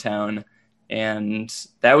came to town. And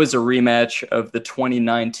that was a rematch of the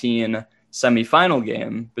 2019 semifinal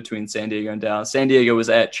game between San Diego and Dallas. San Diego was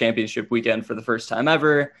at championship weekend for the first time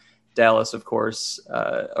ever. Dallas, of course,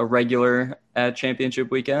 a regular at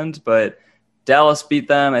championship weekend, but Dallas beat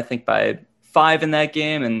them, I think, by 5 in that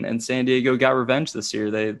game, and San Diego got revenge this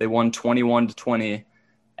year. They won 21-20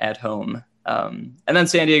 at home. And then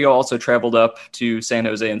San Diego also traveled up to San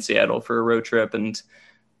Jose and Seattle for a road trip and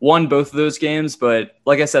won both of those games. But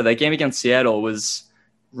like I said, that game against Seattle was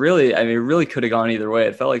really, it really could have gone either way.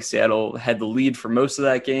 It felt like Seattle had the lead for most of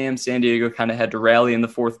that game. San Diego kind of had to rally in the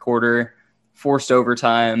fourth quarter, forced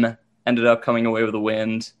overtime, ended up coming away with a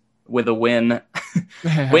win.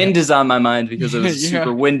 Wind is on my mind because it was a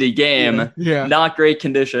super windy game. Yeah. Not great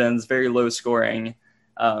conditions, very low scoring.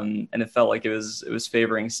 And it felt like it was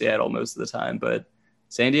favoring Seattle most of the time, but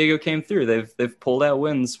San Diego came through. They've pulled out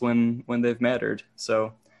wins when they've mattered.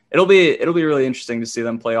 So it'll be really interesting to see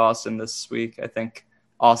them play Austin this week. I think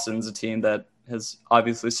Austin's a team that has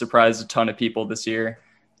obviously surprised a ton of people this year,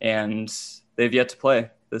 and they've yet to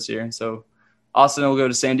play this year. So Austin will go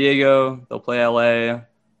to San Diego. They'll play LA.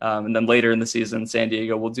 And then later in the season, San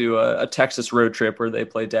Diego will do a Texas road trip where they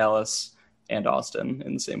play Dallas and Austin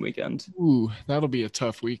in the same weekend. Ooh, that'll be a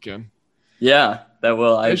tough weekend. Yeah, that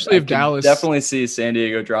will. Especially if Dallas definitely see San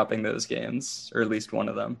Diego dropping those games, or at least one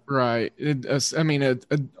of them. Right.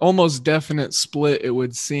 A almost definite split, it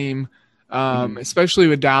would seem, especially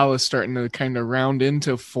with Dallas starting to kind of round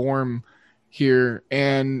into form here.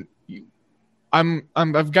 And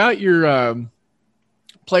I've got your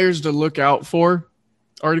players to look out for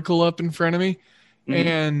article up in front of me.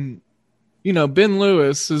 And, Ben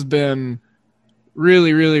Lewis has been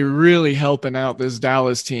really, really, really helping out this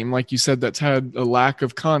Dallas team. Like you said, that's had a lack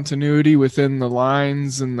of continuity within the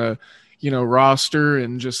lines and the, roster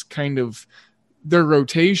and just kind of their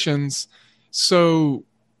rotations. So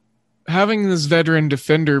having this veteran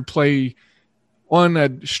defender play on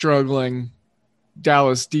a struggling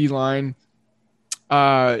Dallas D-line,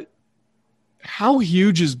 how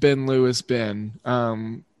huge has Ben Lewis been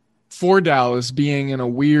for Dallas being in a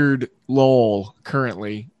weird lull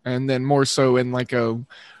currently, and then more so in like a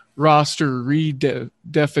roster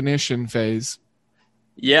redefinition phase?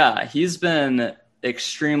 Yeah, he's been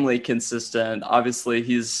extremely consistent. Obviously,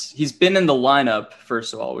 he's been in the lineup,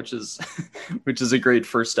 first of all, which is a great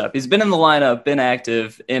first step. He's been in the lineup, been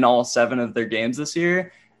active in all 7 of their games this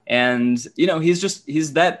year. And,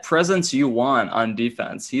 he's that presence you want on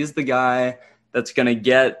defense. He's the guy that's going to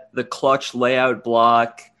get the clutch layout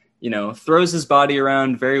block, throws his body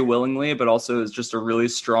around very willingly, but also is just a really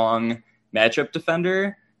strong matchup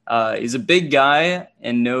defender. He's a big guy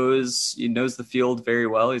and knows the field very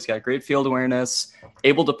well. He's got great field awareness,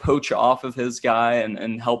 able to poach off of his guy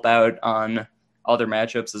and help out on other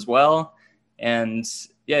matchups as well. And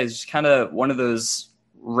yeah, he's just kind of one of those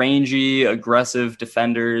rangy, aggressive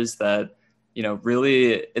defenders that,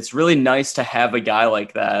 really, it's really nice to have a guy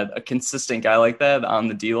like that, a consistent guy like that on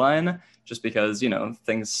the D-line, just because,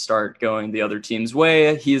 things start going the other team's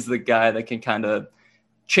way. He's the guy that can kind of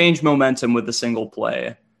change momentum with a single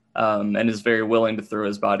play, and is very willing to throw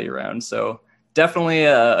his body around. So definitely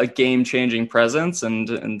a game-changing presence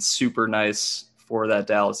and super nice for that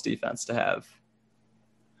Dallas defense to have.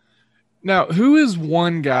 Now, who is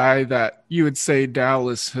one guy that you would say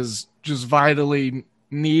Dallas has just vitally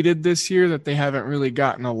needed this year that they haven't really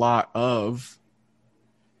gotten a lot of?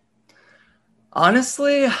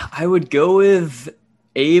 Honestly, I would go with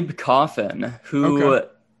Abe Coffin, who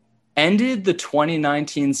ended the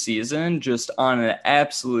 2019 season just on an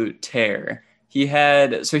absolute tear. He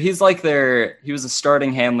was a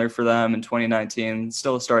starting handler for them in 2019,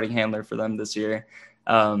 still a starting handler for them this year,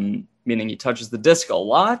 meaning he touches the disc a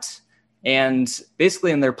lot. And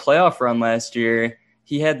basically in their playoff run last year,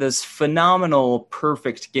 he had this phenomenal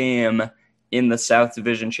perfect game in the South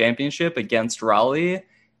Division Championship against Raleigh,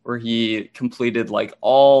 where he completed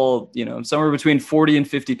somewhere between 40 and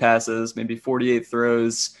 50 passes, maybe 48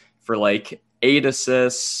 throws for 8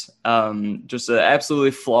 assists, just an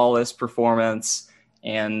absolutely flawless performance,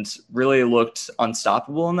 and really looked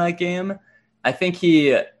unstoppable in that game. I think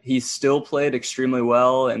he still played extremely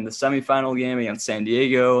well in the semifinal game against San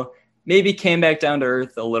Diego. Maybe came back down to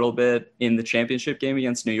earth a little bit in the championship game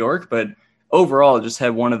against New York, but overall just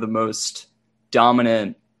had one of the most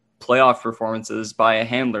dominant playoff performances by a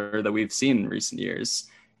handler that we've seen in recent years.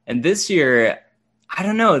 And this year, I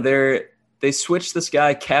don't know, they switched this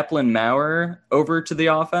guy Kaplan Maurer over to the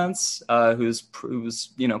offense, who's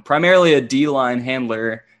primarily a D-line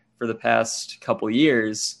handler for the past couple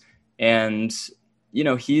years, and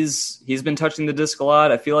he's been touching the disc a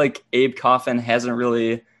lot. I feel like Abe Coffin hasn't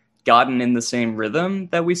really gotten in the same rhythm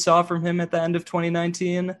that we saw from him at the end of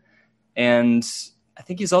 2019. And I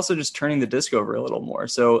think he's also just turning the disc over a little more.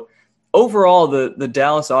 So overall, the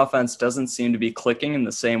Dallas offense doesn't seem to be clicking in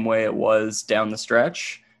the same way it was down the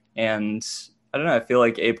stretch. And I don't know, I feel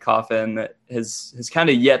like Abe Coffin has kind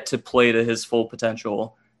of yet to play to his full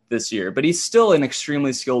potential this year, but he's still an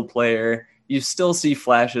extremely skilled player. You still see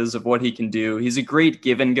flashes of what he can do. He's a great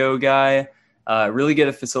give and go guy, really good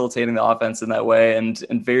at facilitating the offense in that way, and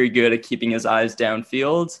very good at keeping his eyes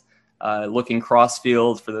downfield, looking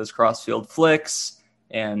cross-field for those cross-field flicks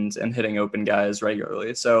and hitting open guys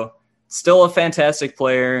regularly. So still a fantastic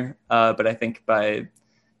player, but I think by,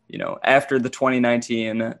 after the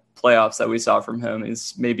 2019 playoffs that we saw from him,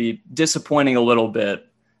 he's maybe disappointing a little bit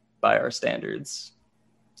by our standards.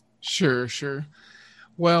 Sure.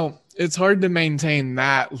 Well, it's hard to maintain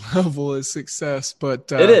that level of success,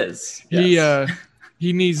 but it is. Yes.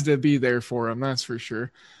 He needs to be there for him. That's for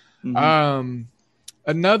sure. Mm-hmm.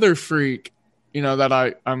 Another freak,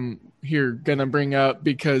 that I'm here gonna bring up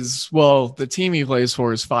because, well, the team he plays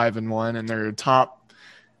for is 5-1, and they're atop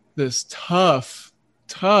this tough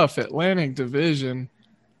Atlantic Division,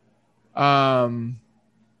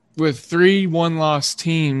 with 3 1-loss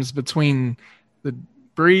teams between the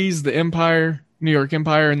Breeze, the Empire, New York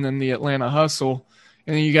Empire, and then the Atlanta Hustle.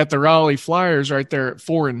 And then you got the Raleigh Flyers right there at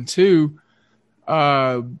 4-2.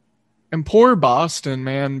 And poor Boston,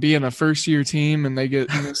 man, being a first-year team, and they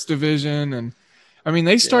get in this division. And, I mean,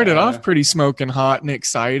 they started off pretty smoking hot and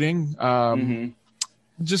exciting.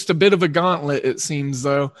 Just a bit of a gauntlet, it seems,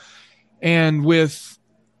 though. And with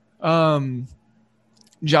Johnny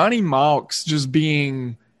Malks just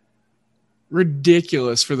being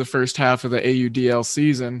ridiculous for the first half of the AUDL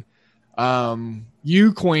season,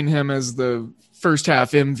 you coin him as the first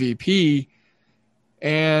half MVP,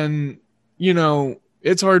 and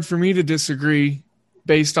it's hard for me to disagree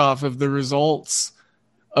based off of the results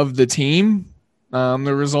of the team,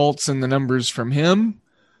 the results and the numbers from him,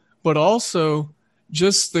 but also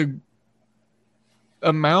just the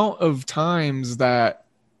amount of times that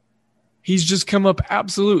he's just come up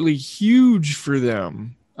absolutely huge for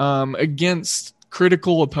them against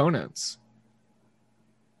critical opponents.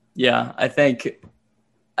 Yeah, I think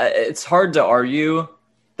it's hard to argue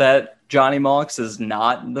that Johnny Malks is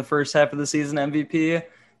not the first half of the season MVP.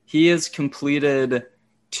 He has completed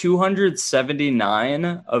 279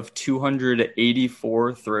 of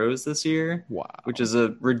 284 throws this year. Wow. Which is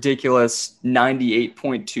a ridiculous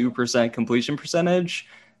 98.2% completion percentage.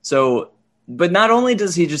 So, but not only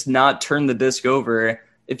does he just not turn the disc over,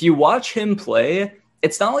 if you watch him play,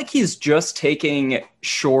 it's not like he's just taking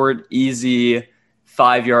short, easy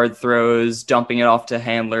 5-yard throws, dumping it off to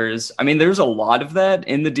handlers. I mean, there's a lot of that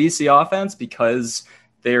in the DC offense because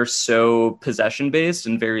they're so possession-based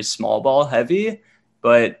and very small ball heavy,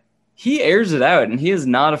 but he airs it out, and he is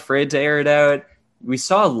not afraid to air it out. We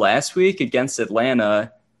saw last week against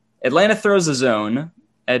Atlanta. Atlanta throws a zone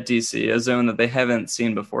at DC, a zone that they haven't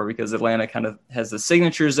seen before because Atlanta kind of has the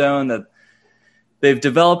signature zone that they've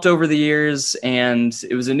developed over the years, and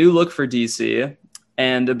it was a new look for DC.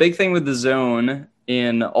 And a big thing with the zone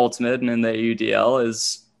in Ultimate and in the UDL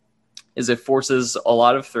is it forces a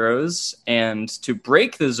lot of throws, and to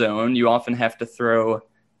break the zone, you often have to throw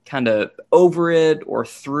kind of over it or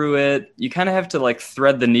through it. You kind of have to like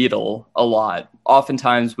thread the needle a lot,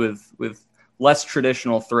 oftentimes with less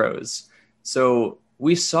traditional throws. So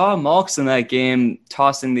we saw Malks in that game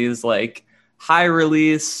tossing these like high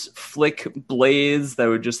release flick blades that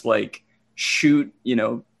would just like shoot,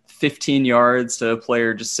 15 yards to a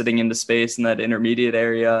player just sitting into space in that intermediate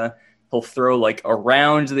area. He'll throw like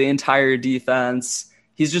around the entire defense.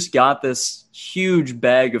 He's just got this huge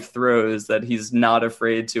bag of throws that he's not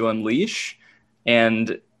afraid to unleash.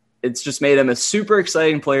 And it's just made him a super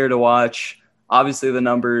exciting player to watch. Obviously, the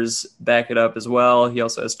numbers back it up as well. He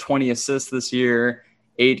also has 20 assists this year,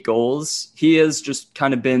 8 goals. He has just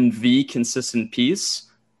kind of been the consistent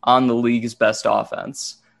piece on the league's best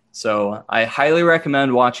offense. So I highly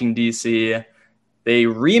recommend watching DC. They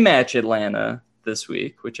rematch Atlanta this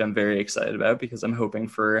week, which I'm very excited about because I'm hoping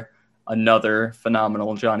for another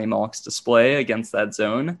phenomenal Johnny Malks display against that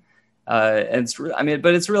zone. And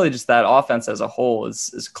but it's really just that offense as a whole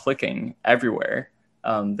is clicking everywhere.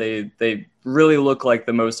 They really look like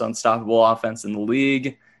the most unstoppable offense in the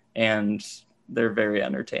league, and they're very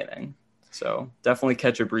entertaining. So definitely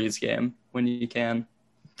catch a Breeze game when you can.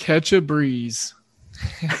 Catch a Breeze.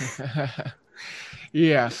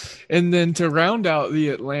 Yeah. And then to round out the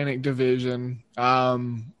Atlantic Division,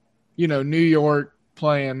 New York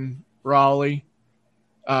playing Raleigh.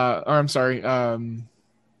 New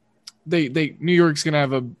York's gonna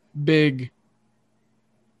have a big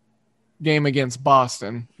game against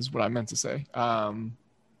Boston, is what I meant to say.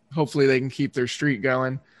 Hopefully they can keep their streak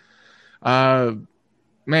going.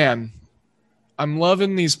 Man, I'm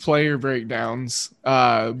loving these player breakdowns.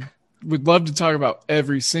 Would love to talk about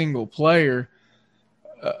every single player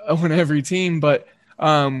on every team, but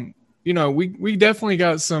we definitely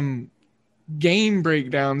got some game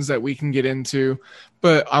breakdowns that we can get into.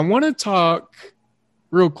 But I want to talk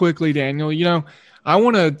real quickly, Daniel. I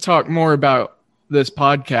want to talk more about this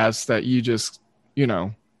podcast that you just,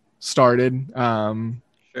 started. Sure.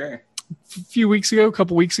 A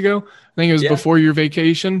couple weeks ago. I think it was before your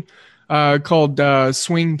vacation, called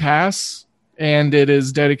Swing Pass, and it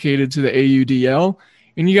is dedicated to the AUDL.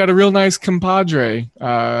 And you got a real nice compadre,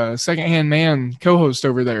 secondhand man co-host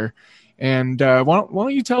over there. And why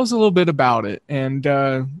don't you tell us a little bit about it? And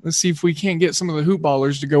let's see if we can't get some of the hoop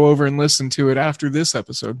ballers to go over and listen to it after this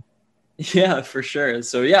episode. Yeah, for sure.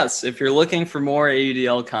 So yes, if you're looking for more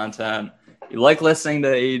AUDL content, you like listening to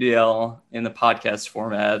AUDL in the podcast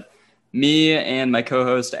format, me and my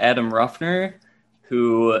co-host Adam Ruffner,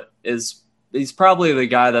 he's probably the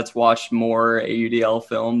guy that's watched more AUDL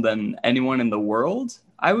film than anyone in the world,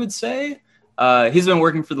 I would say. He's been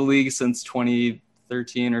working for the league since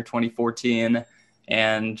 2013 or 2014,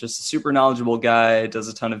 and just a super knowledgeable guy, does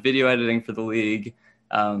a ton of video editing for the league.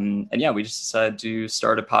 And yeah, we just decided to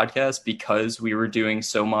start a podcast because we were doing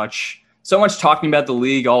so much talking about the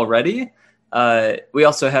league already. We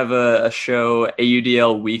also have a show,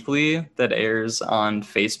 AUDL Weekly, that airs on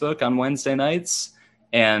Facebook on Wednesday nights.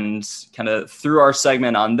 And kind of through our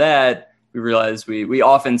segment on that, we realized we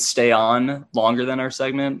often stay on longer than our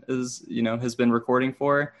segment has been recording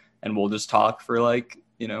for. And we'll just talk for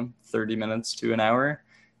 30 minutes to an hour.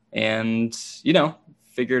 And,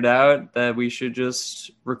 figured out that we should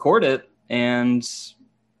just record it and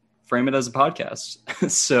frame it as a podcast.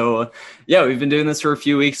 So yeah, we've been doing this for a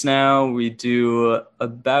few weeks now. We do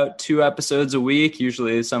about 2 episodes a week,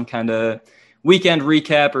 usually some kind of weekend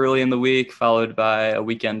recap early in the week, followed by a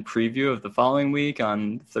weekend preview of the following week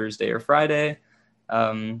on Thursday or Friday.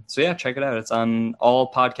 So yeah, check it out. It's on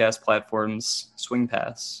all podcast platforms, Swing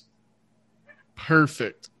Pass.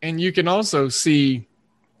 Perfect. And you can also see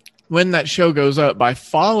when that show goes up by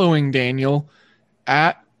following Daniel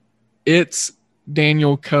at It's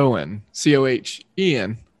Daniel Cohen, Cohen. See,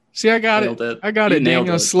 I got it. I got it,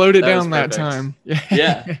 Daniel. Slowed it down that time.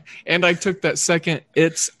 Yeah. And I took that second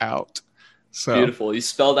 "it's" out. So beautiful. You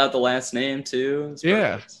spelled out the last name too.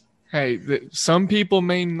 Yeah. Hey, some people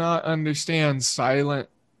may not understand silent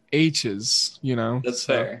H's. That's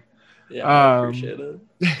fair. Yeah, I appreciate it.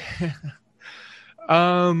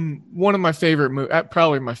 One of my favorite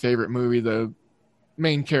probably my favorite movie, the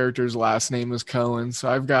main character's last name is Cohen, so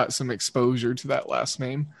I've got some exposure to that last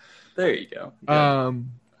name. There you go. Yeah.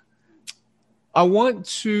 I want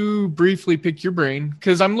to briefly pick your brain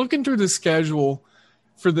because I'm looking through the schedule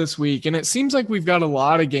for this week, and it seems like we've got a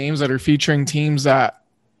lot of games that are featuring teams that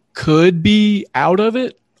could be out of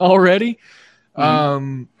it already.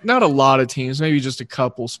 Mm-hmm. Not a lot of teams, maybe just a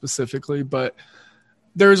couple specifically, but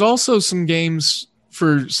there's also some games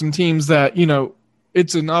for some teams that,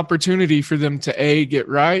 it's an opportunity for them to A, get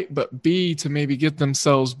right, but B, to maybe get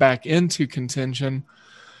themselves back into contention.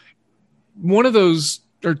 One of those,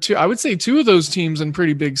 or two, I would say 2 of those teams in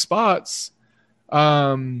pretty big spots,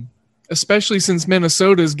 especially since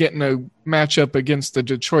Minnesota is getting a matchup against the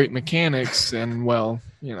Detroit Mechanics. And,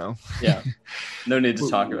 yeah, no need to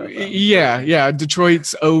talk about that. Yeah.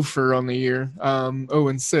 Detroit's 0 on the year,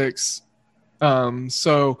 0-6.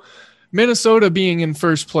 So Minnesota being in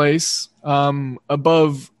first place,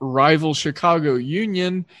 above rival Chicago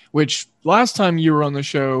Union, which last time you were on the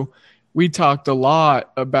show, we talked a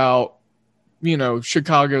lot about,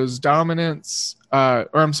 Chicago's dominance,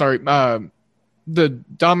 the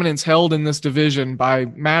dominance held in this division by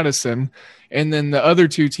Madison. And then the other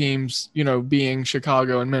 2 teams, being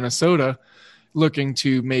Chicago and Minnesota, looking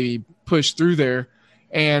to maybe push through there.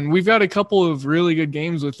 And we've got a couple of really good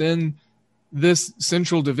games within this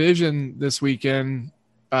Central Division this weekend,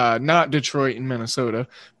 not Detroit and Minnesota,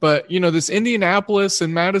 but this Indianapolis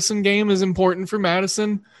and Madison game is important for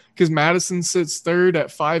Madison because Madison sits 3rd at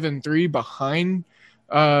 5-3 behind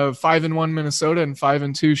 5-1 Minnesota and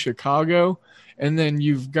 5-2 Chicago. And then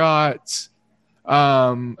you've got,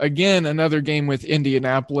 again, another game with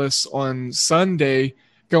Indianapolis on Sunday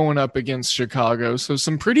going up against Chicago. So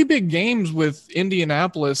some pretty big games with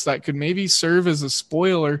Indianapolis that could maybe serve as a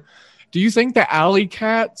spoiler. Do you think the Alley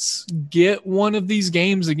Cats get one of these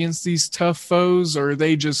games against these tough foes, or are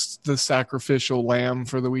they just the sacrificial lamb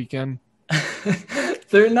for the weekend?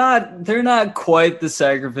 They're not quite the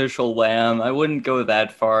sacrificial lamb. I wouldn't go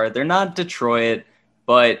that far. They're not Detroit,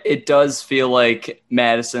 but it does feel like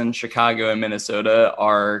Madison, Chicago, and Minnesota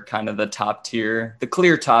are kind of the top tier, the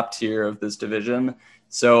clear top tier of this division.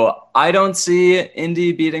 So I don't see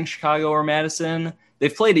Indy beating Chicago or Madison.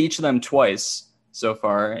 They've played each of them twice so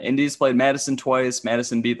far. Indy's played Madison twice.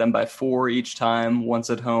 Madison beat them by 4 each time, once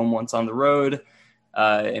at home, once on the road.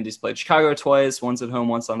 Indy's played Chicago twice, once at home,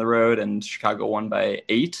 once on the road, and Chicago won by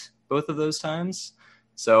 8 both of those times.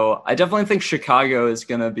 So I definitely think Chicago is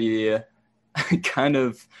going to be kind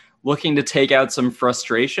of looking to take out some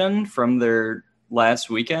frustration from their last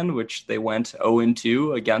weekend, which they went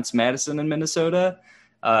 0-2 against Madison and Minnesota.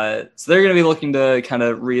 So they're going to be looking to kind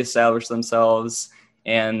of reestablish themselves.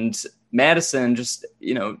 And Madison, just,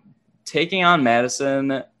 taking on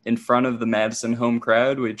Madison in front of the Madison home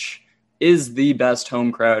crowd, which is the best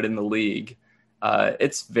home crowd in the league,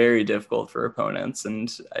 it's very difficult for opponents.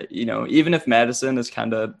 And, even if Madison is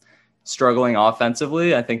kind of struggling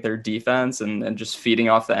offensively, I think their defense and just feeding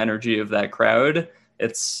off the energy of that crowd,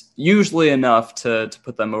 it's usually enough to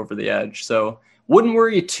put them over the edge. So wouldn't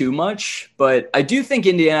worry too much, but I do think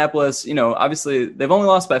Indianapolis, obviously they've only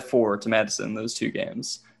lost by 4 to Madison those 2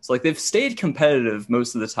 games. So they've stayed competitive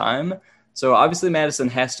most of the time. So obviously Madison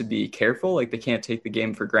has to be careful. They can't take the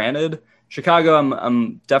game for granted. Chicago,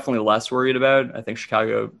 I'm definitely less worried about. I think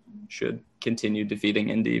Chicago should continue defeating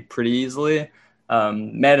Indy pretty easily.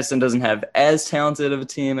 Madison doesn't have as talented of a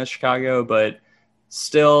team as Chicago, but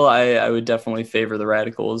still, I would definitely favor the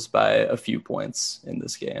Radicals by a few points in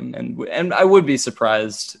this game. And I would be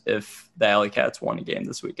surprised if the Alley Cats won a game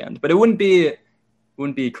this weekend, but it wouldn't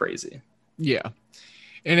be crazy. Yeah.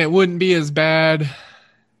 And it wouldn't be as bad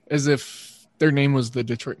as if their name was the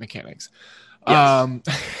Detroit Mechanics. Yes.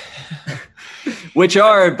 Which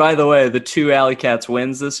are, by the way, the 2 Alley Cats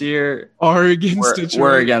wins this year are against Detroit.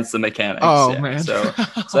 Were against the Mechanics. Oh, man. So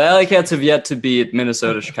Alley Cats have yet to beat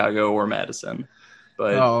Minnesota, Chicago, or Madison.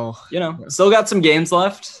 But, still got some games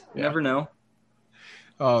left. You never know.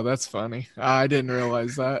 Oh, that's funny. I didn't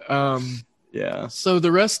realize that. Yeah. So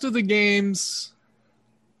the rest of the games,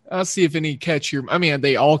 I'll see if any catch your –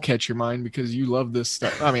 they all catch your mind because you love this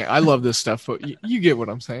stuff. I love this stuff, but you get what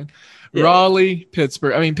I'm saying. Yeah. Raleigh,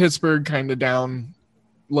 Pittsburgh. Pittsburgh kind of down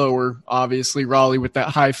lower, obviously. Raleigh with that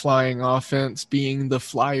high-flying offense being the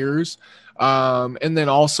Flyers. And then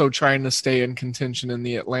also trying to stay in contention in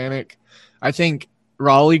the Atlantic. I think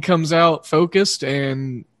Raleigh comes out focused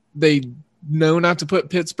and they know not to put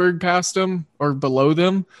Pittsburgh past them or below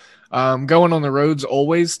them. Going on the road's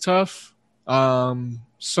always tough.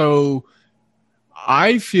 So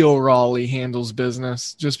I feel Raleigh handles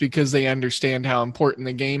business just because they understand how important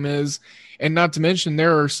the game is. And not to mention,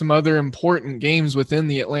 there are some other important games within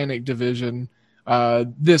the Atlantic Division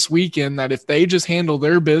this weekend that if they just handle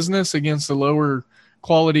their business against a lower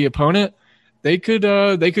quality opponent, they could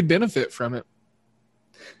benefit from it.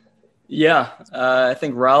 Yeah, I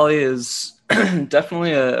think Raleigh is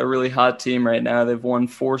definitely a really hot team right now. They've won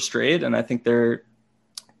 4 straight, and I think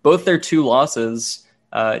both their 2 losses,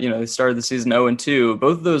 they started the season 0-2.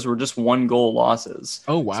 Both of those were just 1-goal losses.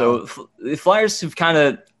 Oh, wow. So the Flyers have kind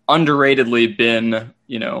of underratedly been,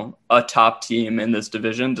 a top team in this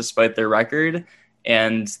division despite their record,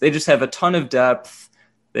 and they just have a ton of depth.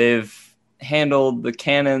 They've handled the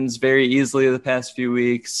Cannons very easily the past few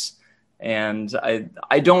weeks. And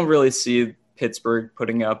I don't really see Pittsburgh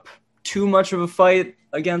putting up too much of a fight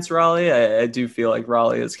against Raleigh. I do feel like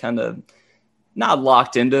Raleigh is kind of not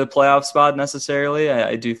locked into a playoff spot necessarily.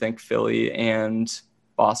 I do think Philly and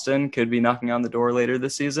Boston could be knocking on the door later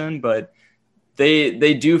this season, but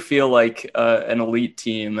they do feel like an elite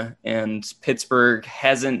team, and Pittsburgh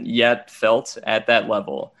hasn't yet felt at that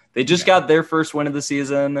level. They just got their first win of the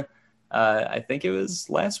season. I think it was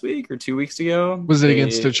last week or 2 weeks ago. Was it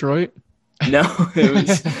against Detroit? No,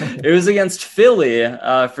 it was against Philly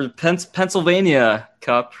for Pennsylvania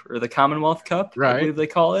Cup, or the Commonwealth Cup, right. I believe they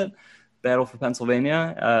call it. Battle for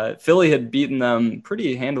Pennsylvania. Philly had beaten them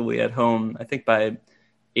pretty handily at home, I think by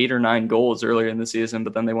 8 or 9 goals earlier in the season,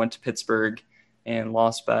 but then they went to Pittsburgh and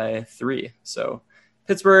lost by 3. So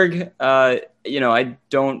Pittsburgh, I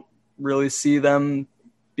don't really see them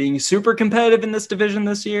being super competitive in this division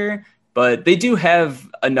this year, but they do have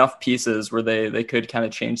enough pieces where they could kind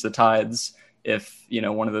of change the tides if,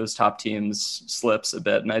 one of those top teams slips a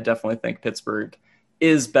bit. And I definitely think Pittsburgh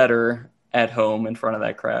is better at home in front of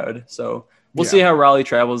that crowd. So we'll see how Raleigh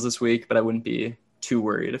travels this week, but I wouldn't be too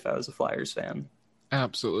worried if I was a Flyers fan.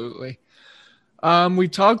 Absolutely. We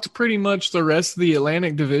talked pretty much the rest of the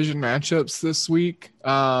Atlantic Division matchups this week.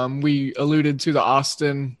 We alluded to the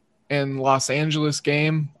Austin and Los Angeles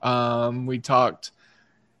game. We talked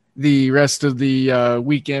the rest of the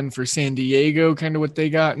weekend for San Diego, kind of what they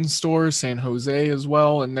got in store, San Jose as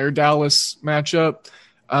well, and their Dallas matchup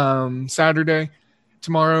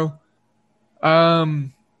tomorrow.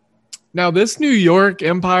 Now, this New York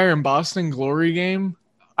Empire and Boston Glory game,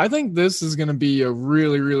 I think this is going to be a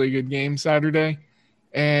really, really good game Saturday.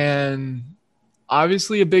 And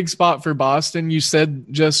obviously a big spot for Boston. You said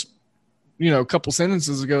just, a couple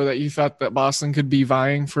sentences ago that you thought that Boston could be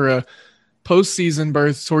vying for a postseason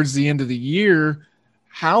berth towards the end of the year.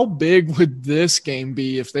 How big would this game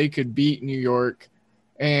be if they could beat New York?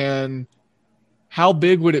 And how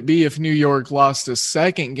big would it be if New York lost a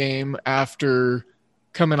second game after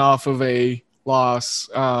coming off of a loss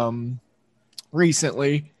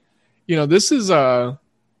recently? This is a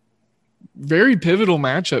very pivotal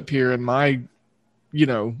matchup here in my,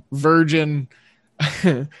 virgin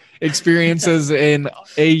experiences in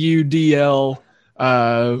AUDL,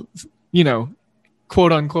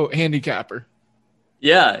 quote unquote handicapper.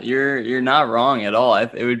 Yeah, you're not wrong at all.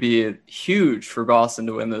 It would be huge for Boston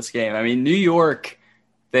to win this game. I mean, New York,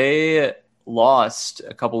 they lost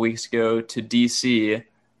a couple weeks ago to DC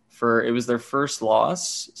it was their first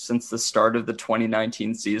loss since the start of the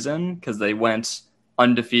 2019 season, because they went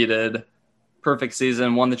undefeated, perfect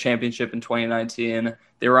season, won the championship in 2019.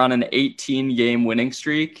 They were on an 18-game winning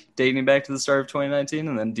streak dating back to the start of 2019,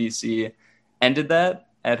 and then DC ended that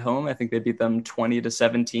at home. I think they beat them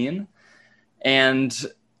 20-17. And,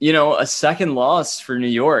 a second loss for New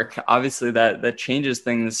York, obviously that changes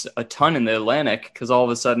things a ton in the Atlantic, because all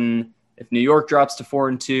of a sudden, if New York drops to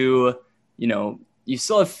 4-2, you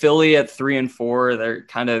still have Philly at 3-4. They're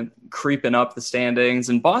kind of creeping up the standings,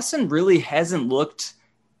 and Boston really hasn't looked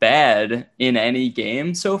bad in any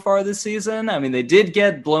game so far this season. I mean, they did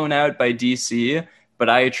get blown out by DC, but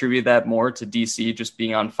I attribute that more to DC just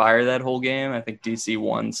being on fire that whole game. I think DC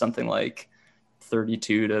won something like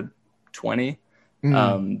 32-20.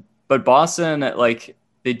 But Boston,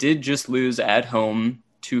 they did just lose at home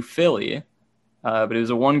to Philly, but it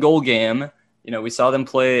was a 1-goal game. We saw them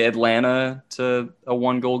play Atlanta to a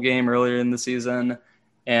 1-goal game earlier in the season,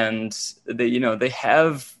 and they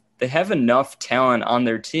have enough talent on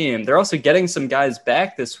their team. They're also getting some guys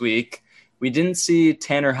back this week. We didn't see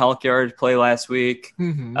Tanner Halkyard play last week.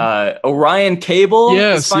 Mm-hmm. Orion Cable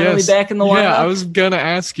is finally back in the lineup. Yeah, I was gonna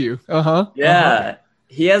ask you. Yeah.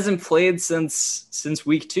 He hasn't played since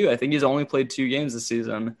week 2. I think he's only played 2 games this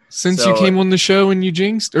season. Since you came on the show and we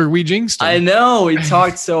jinxed him. I know. We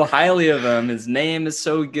talked so highly of him. His name is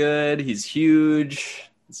so good. He's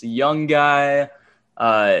huge. He's a young guy.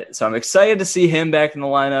 So I'm excited to see him back in the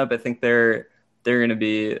lineup. I think they're going to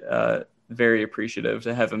be very appreciative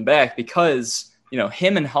to have him back, because,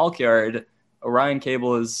 him and Halkyard, Orion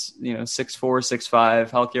Cable is, 6'4", 6'5".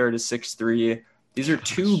 Halkyard is 6'3". These are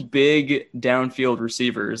 2 big downfield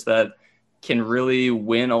receivers that can really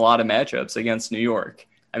win a lot of matchups against New York.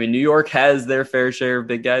 I mean, New York has their fair share of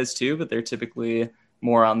big guys too, but they're typically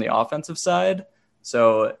more on the offensive side.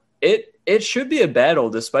 So it should be a battle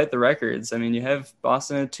despite the records. I mean, you have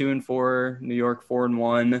Boston at 2-4, New York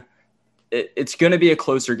 4-1. It's going to be a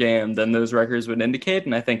closer game than those records would indicate.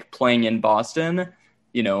 And I think playing in Boston,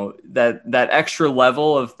 that extra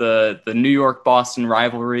level of the New York-Boston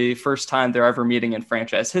rivalry, first time they're ever meeting in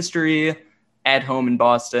franchise history, at home in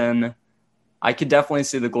Boston, I could definitely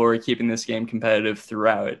see the Glory keeping this game competitive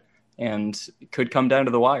throughout, and it could come down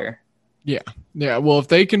to the wire. Yeah. Well, if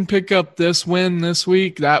they can pick up this win this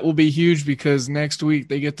week, that will be huge, because next week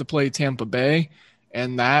they get to play Tampa Bay,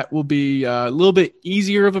 and that will be a little bit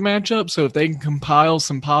easier of a matchup. So if they can compile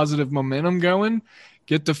some positive momentum going,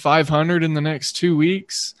 get to 500 in the next 2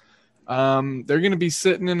 weeks, they're going to be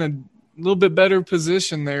sitting in a little bit better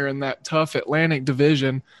position there in that tough Atlantic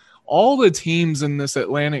division. All the teams in this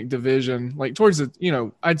Atlantic division, like towards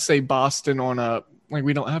the, I'd say Boston on up. Like,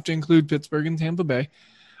 we don't have to include Pittsburgh and Tampa Bay,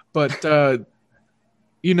 but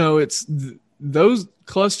it's those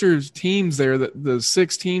cluster of teams there, the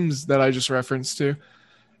 6 teams that I just referenced to,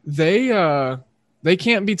 they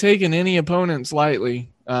can't be taking any opponents lightly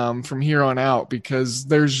from here on out, because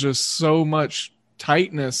there's just so much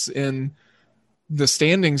tightness in the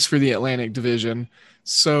standings for the Atlantic division.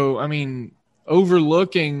 So, I mean,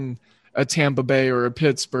 overlooking a Tampa Bay or a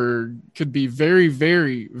Pittsburgh could be very,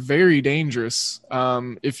 very, very dangerous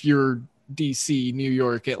if you're DC, New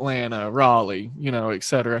York, Atlanta, Raleigh, et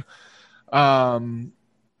cetera.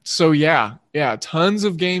 So, yeah, tons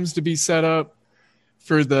of games to be set up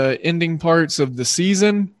for the ending parts of the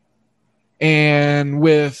season. And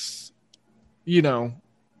with,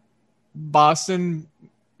 Boston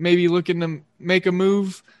maybe looking to make a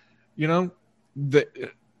move, the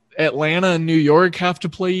Atlanta and New York have to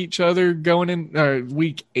play each other going in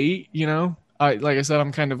week 8. Like I said,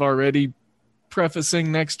 I'm kind of already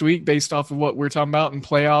prefacing next week based off of what we're talking about and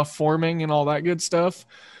playoff forming and all that good stuff.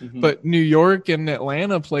 Mm-hmm. But New York and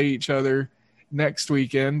Atlanta play each other next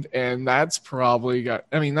weekend, and that's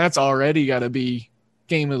already got to be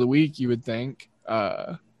game of the week, you would think.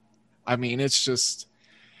 It's just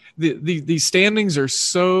the standings are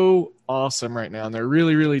so awesome right now, and they're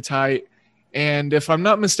really, really tight. And if I'm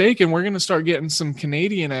not mistaken, we're going to start getting some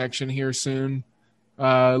Canadian action here soon.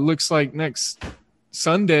 Looks like next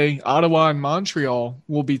Sunday, Ottawa and Montreal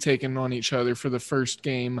will be taking on each other for the first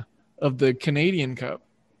game of the Canadian Cup.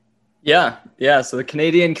 Yeah. So the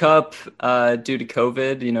Canadian Cup, due to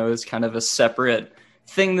COVID, is kind of a separate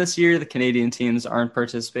thing this year. The Canadian teams aren't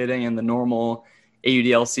participating in the normal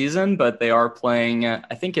AUDL season, but they are playing,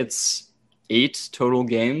 I think it's 8 total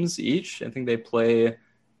games each. I think they play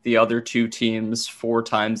the other 2 teams 4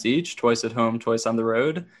 times each, twice at home, twice on the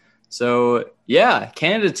road. So yeah,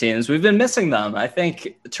 Canada teams, we've been missing them. I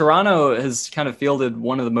think Toronto has kind of fielded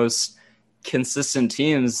one of the most consistent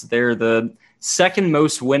teams. They're the second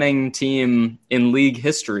most winning team in league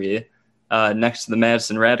history, next to the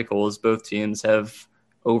Madison Radicals. Both teams have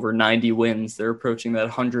over 90 wins. They're approaching that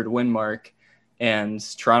 100 win mark. And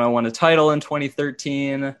Toronto won a title in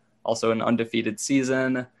 2013, also an undefeated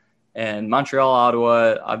season. And Montreal,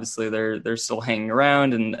 Ottawa, obviously they're still hanging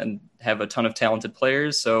around and have a ton of talented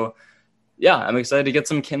players. So yeah, I'm excited to get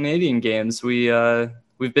some Canadian games. We've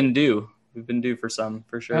been due. We've been due for some,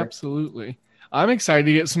 for sure. Absolutely. I'm excited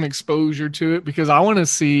to get some exposure to it because I want to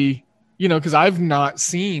see, because I've not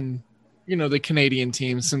seen, the Canadian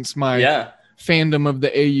team since my fandom of the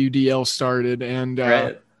AUDL started. And,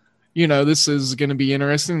 right. This is going to be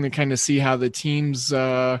interesting to kind of see how the teams,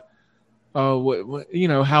 how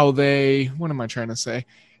they, what am I trying to say?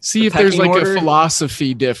 See if there's like order? A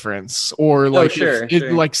philosophy difference or like,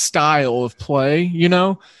 like style of play,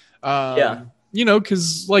 because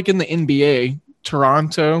like in the NBA,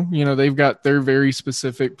 Toronto, they've got their very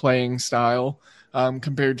specific playing style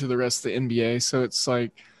compared to the rest of the NBA. So it's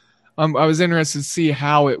like, I was interested to see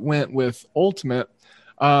how it went with Ultimate.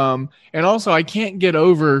 And also I can't get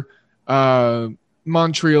over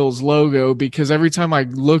Montreal's logo because every time I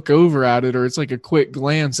look over at it or it's like a quick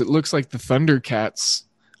glance, it looks like the Thundercats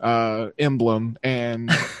emblem,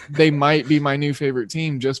 and they might be my new favorite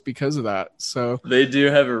team just because of that. So they do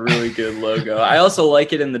have a really good logo. I also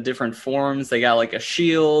like it in the different forms. They got like a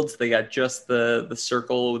shield. They got just the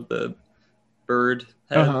circle with the bird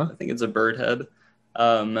head. I think it's a bird head.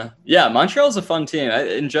 Montreal's a fun team.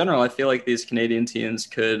 In general, I feel like these Canadian teams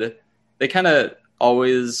they kind of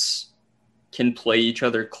always can play each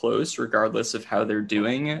other close regardless of how they're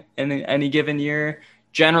doing in any given year.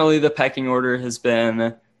 Generally, the pecking order has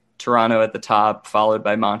been Toronto at the top, followed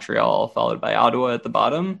by Montreal, followed by Ottawa at the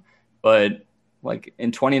bottom. But like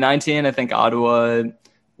in 2019, I think Ottawa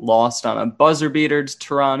lost on a buzzer beater to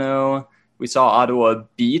Toronto. We saw Ottawa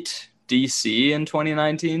beat DC in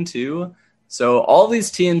 2019 too. So all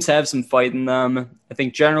these teams have some fight in them. I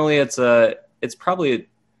think generally it's probably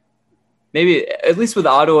maybe at least with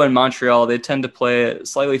Ottawa and Montreal, they tend to play a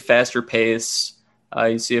slightly faster pace.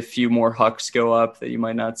 You see a few more hucks go up that you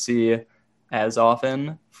might not see as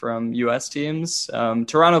often from U.S. teams.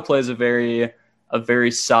 Toronto plays a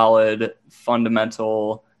very solid,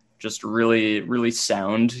 fundamental, just really, really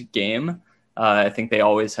sound game. I think they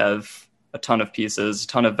always have a ton of pieces, a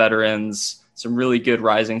ton of veterans, some really good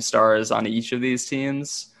rising stars on each of these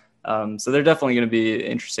teams. So they're definitely going to be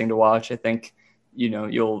interesting to watch. I think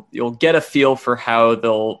you'll get a feel for how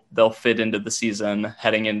they'll fit into the season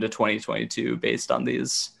heading into 2022 based on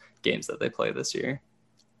these games that they play this year.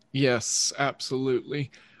 Yes,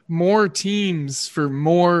 absolutely. More teams for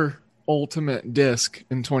more Ultimate Disc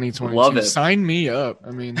in 2022. Love it. Sign me up.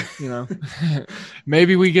 I mean,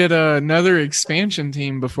 maybe we get another expansion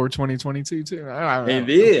team before 2022 too. I don't know.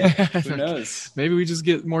 Maybe. Who knows? Maybe we just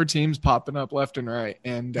get more teams popping up left and right.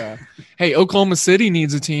 And hey, Oklahoma City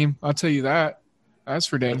needs a team. I'll tell you that. That's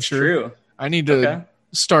for dang sure. True. I need to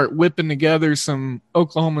start whipping together some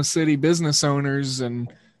Oklahoma City business owners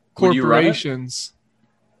and corporations.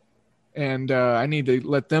 And I need to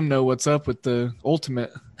let them know what's up with the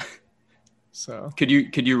Ultimate. So could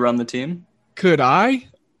you run the team? Could I?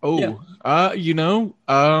 Oh, yeah.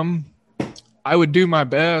 I would do my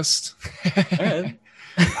best. Right.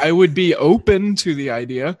 I would be open to the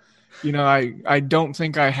idea. I don't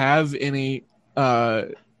think I have any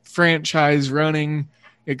franchise running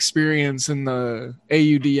experience in the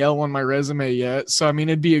AUDL on my resume yet. So, I mean,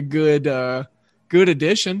 it'd be a good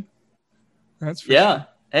addition. That's for sure.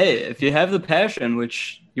 Hey, if you have the passion,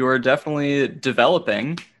 which you are definitely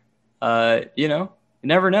developing, you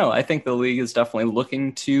never know. I think the league is definitely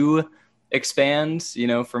looking to expand,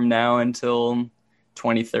 from now until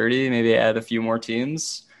 2030, maybe add a few more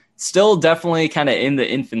teams. Still definitely kind of in the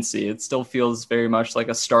infancy. It still feels very much like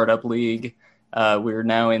a startup league. We're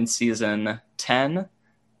now in season 10.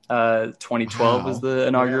 2012 was the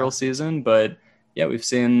inaugural season, but yeah, we've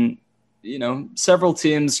seen, several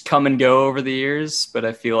teams come and go over the years, but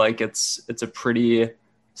I feel like it's a pretty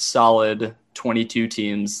solid 22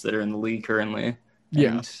 teams that are in the league currently.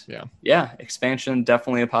 Yeah, expansion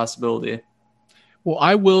definitely a possibility. Well,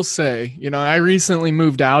 I will say, I recently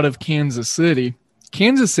moved out of Kansas City.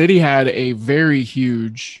 Kansas City had a very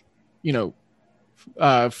huge,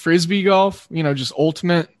 frisbee golf, just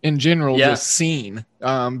ultimate in general, just scene.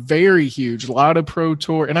 Very huge, a lot of pro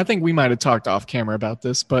tour. And I think we might have talked off camera about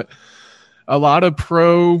this, but a lot of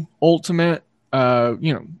pro ultimate,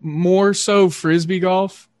 more so frisbee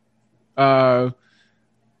golf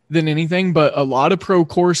than anything, but a lot of pro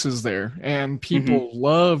courses there, and people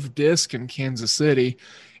love disc in Kansas City,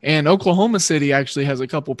 and Oklahoma City actually has a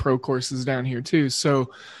couple pro courses down here too.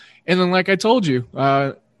 So, and then like I told you,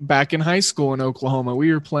 back in high school in Oklahoma,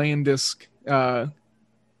 we were playing disc,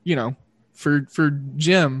 for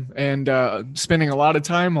gym and spending a lot of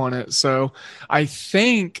time on it. So I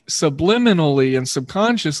think subliminally and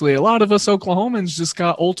subconsciously, a lot of us Oklahomans just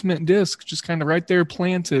got ultimate disc just kind of right there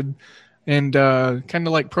planted and kind of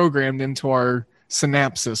like programmed into our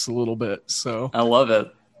synapses a little bit. So I love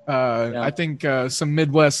it. I think some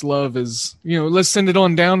Midwest love is, let's send it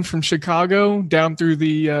on down from Chicago down through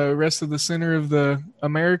the rest of the center of the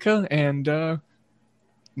America and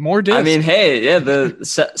more disc. I mean, hey, yeah,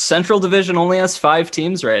 the Central Division only has 5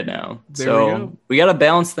 teams right now. So we got to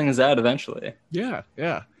balance things out eventually. Yeah,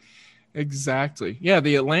 exactly. Yeah,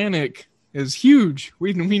 the Atlantic is huge.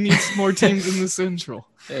 We need some more teams in the Central.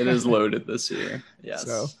 It is loaded this year. Yes.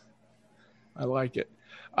 So I like it.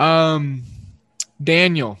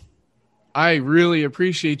 Daniel, I really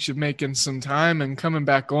appreciate you making some time and coming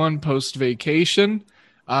back on post vacation.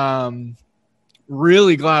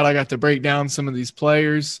 Really glad I got to break down some of these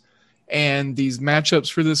players and these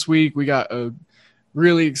matchups for this week. We got a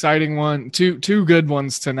really exciting one, two good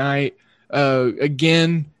ones tonight.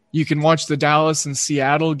 Again, you can watch the Dallas and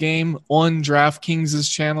Seattle game on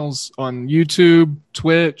DraftKings' channels on YouTube,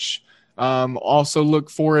 Twitch. Also look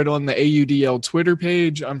for it on the AUDL Twitter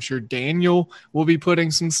page. I'm sure Daniel will be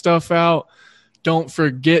putting some stuff out. Don't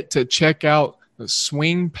forget to check out the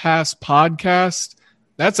Swing Pass podcast.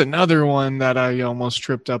 That's another one that I almost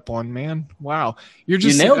tripped up on, man. Wow. You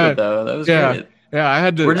nailed it though. That was great. Yeah, I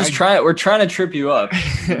had to. We're trying to trip you up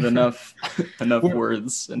with enough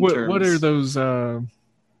words and terms. What are those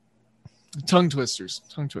tongue twisters?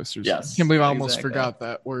 Yes. I can't believe I almost forgot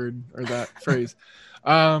that word or that phrase.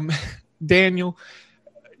 Daniel,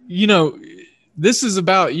 this is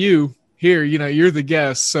about you here. You're the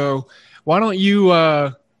guest. So why don't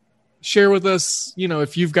you share with us,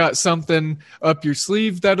 if you've got something up your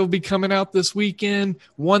sleeve that'll be coming out this weekend,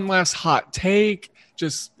 one last hot take,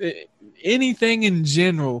 just anything in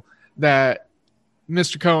general that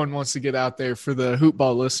Mr. Cohen wants to get out there for the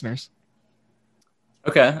Hoopball listeners.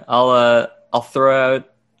 Okay. I'll throw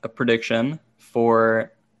out a prediction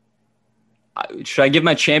for. Should I give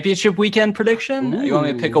my championship weekend prediction? Ooh. You want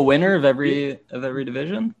me to pick a winner of every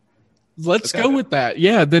division? Let's go with that.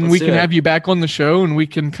 Yeah, then we can have you back on the show and we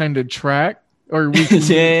can kind of track, or we can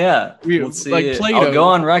We'll see. Like Play-Doh. I'll go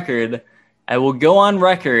on record. I will go on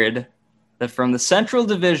record that from the Central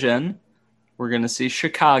Division, we're going to see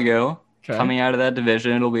Chicago coming out of that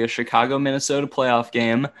division. It'll be a Chicago-Minnesota playoff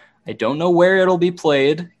game. I don't know where it'll be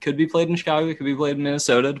played. Could be played in Chicago. Could be played in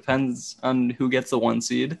Minnesota. Depends on who gets the 1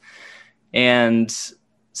 seed. And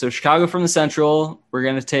so Chicago from the Central, we're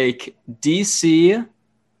going to take DC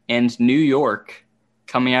and New York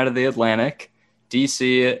coming out of the Atlantic.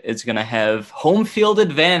 DC is going to have home field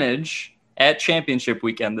advantage at championship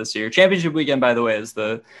weekend this year. Championship weekend, by the way, is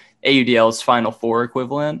the AUDL's Final Four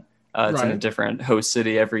equivalent. It's in a different host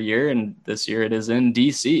city every year, and this year it is in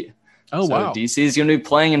DC. Oh, so wow. DC is going to be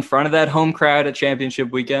playing in front of that home crowd at championship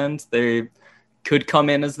weekend. They could come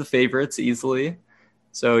in as the favorites easily.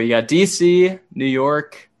 So you got DC, New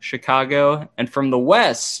York, Chicago, and from the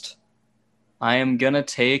West, I am going to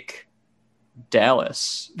take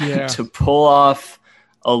Dallas to pull off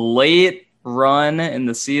a late run in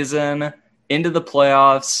the season into the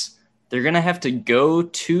playoffs. They're going to have to go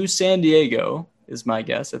to San Diego, is my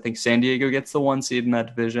guess. I think San Diego gets the 1 seed in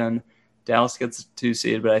that division. Dallas gets the 2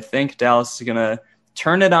 seed, but I think Dallas is going to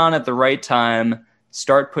turn it on at the right time,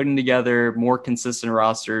 start putting together more consistent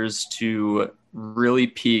rosters to really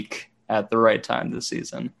peak at the right time this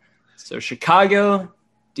season. So Chicago,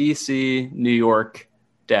 DC, New York,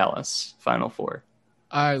 Dallas, Final Four.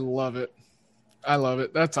 I love it.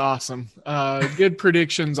 That's awesome. Good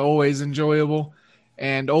predictions, always enjoyable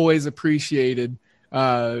and always appreciated.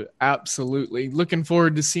 Absolutely. Looking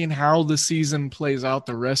forward to seeing how the season plays out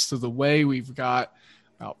the rest of the way. We've got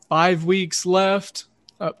about 5 weeks left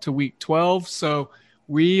up to week 12. So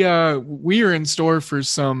we are in store for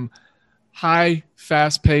some high,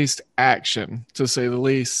 fast-paced action, to say the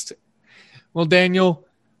least. Well, Daniel,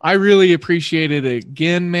 I really appreciate it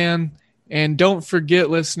again, man. And don't forget,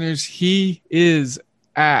 listeners, he is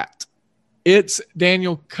at It's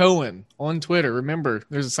Daniel Cohen on Twitter. Remember,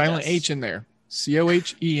 there's a silent H in there.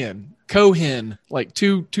 Cohen. Cohen, like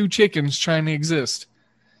two chickens trying to exist.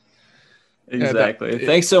 Exactly.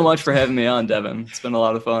 Thanks so much for having me on, Devin. It's been a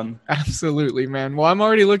lot of fun. Absolutely, man. Well, I'm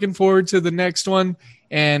already looking forward to the next one,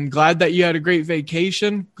 and glad that you had a great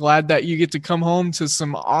vacation. Glad that you get to come home to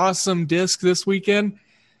some awesome disc this weekend.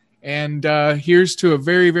 And here's to a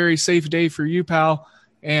very, very safe day for you, pal.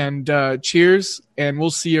 And cheers, and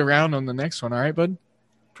we'll see you around on the next one. All right, bud?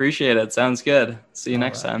 Appreciate it. Sounds good. See you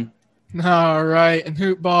next time. All right. And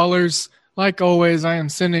Hoop Ballers, like always, I am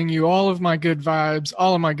sending you all of my good vibes,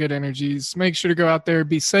 all of my good energies. Make sure to go out there,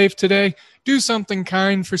 be safe today. Do something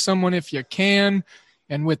kind for someone if you can.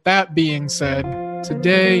 And with that being said,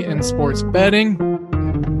 today in sports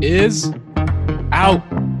betting is out.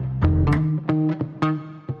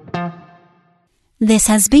 This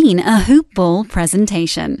has been a Hoop Ball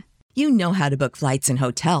presentation. You know how to book flights and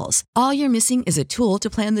hotels. All you're missing is a tool to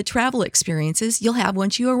plan the travel experiences you'll have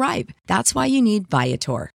once you arrive. That's why you need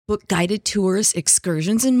Viator. Book guided tours,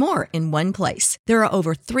 excursions, and more in one place. There are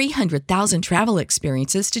over 300,000 travel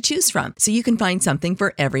experiences to choose from, so you can find something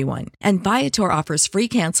for everyone. And Viator offers free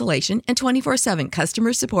cancellation and 24/7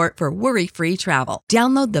 customer support for worry-free travel.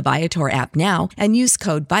 Download the Viator app now and use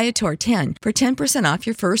code Viator10 for 10% off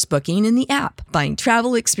your first booking in the app. Find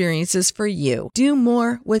travel experiences for you. Do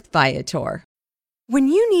more with Viator. When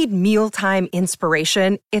you need mealtime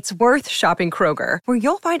inspiration, it's worth shopping Kroger, where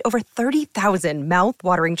you'll find over 30,000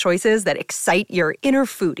 mouth-watering choices that excite your inner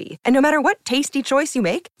foodie. And no matter what tasty choice you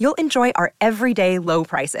make, you'll enjoy our everyday low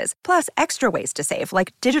prices, plus extra ways to save,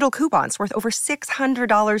 like digital coupons worth over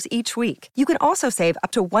 $600 each week. You can also save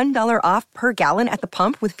up to $1 off per gallon at the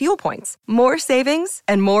pump with fuel points. More savings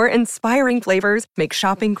and more inspiring flavors make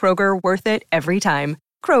shopping Kroger worth it every time.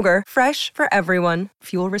 Kroger, fresh for everyone.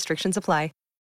 Fuel restrictions apply.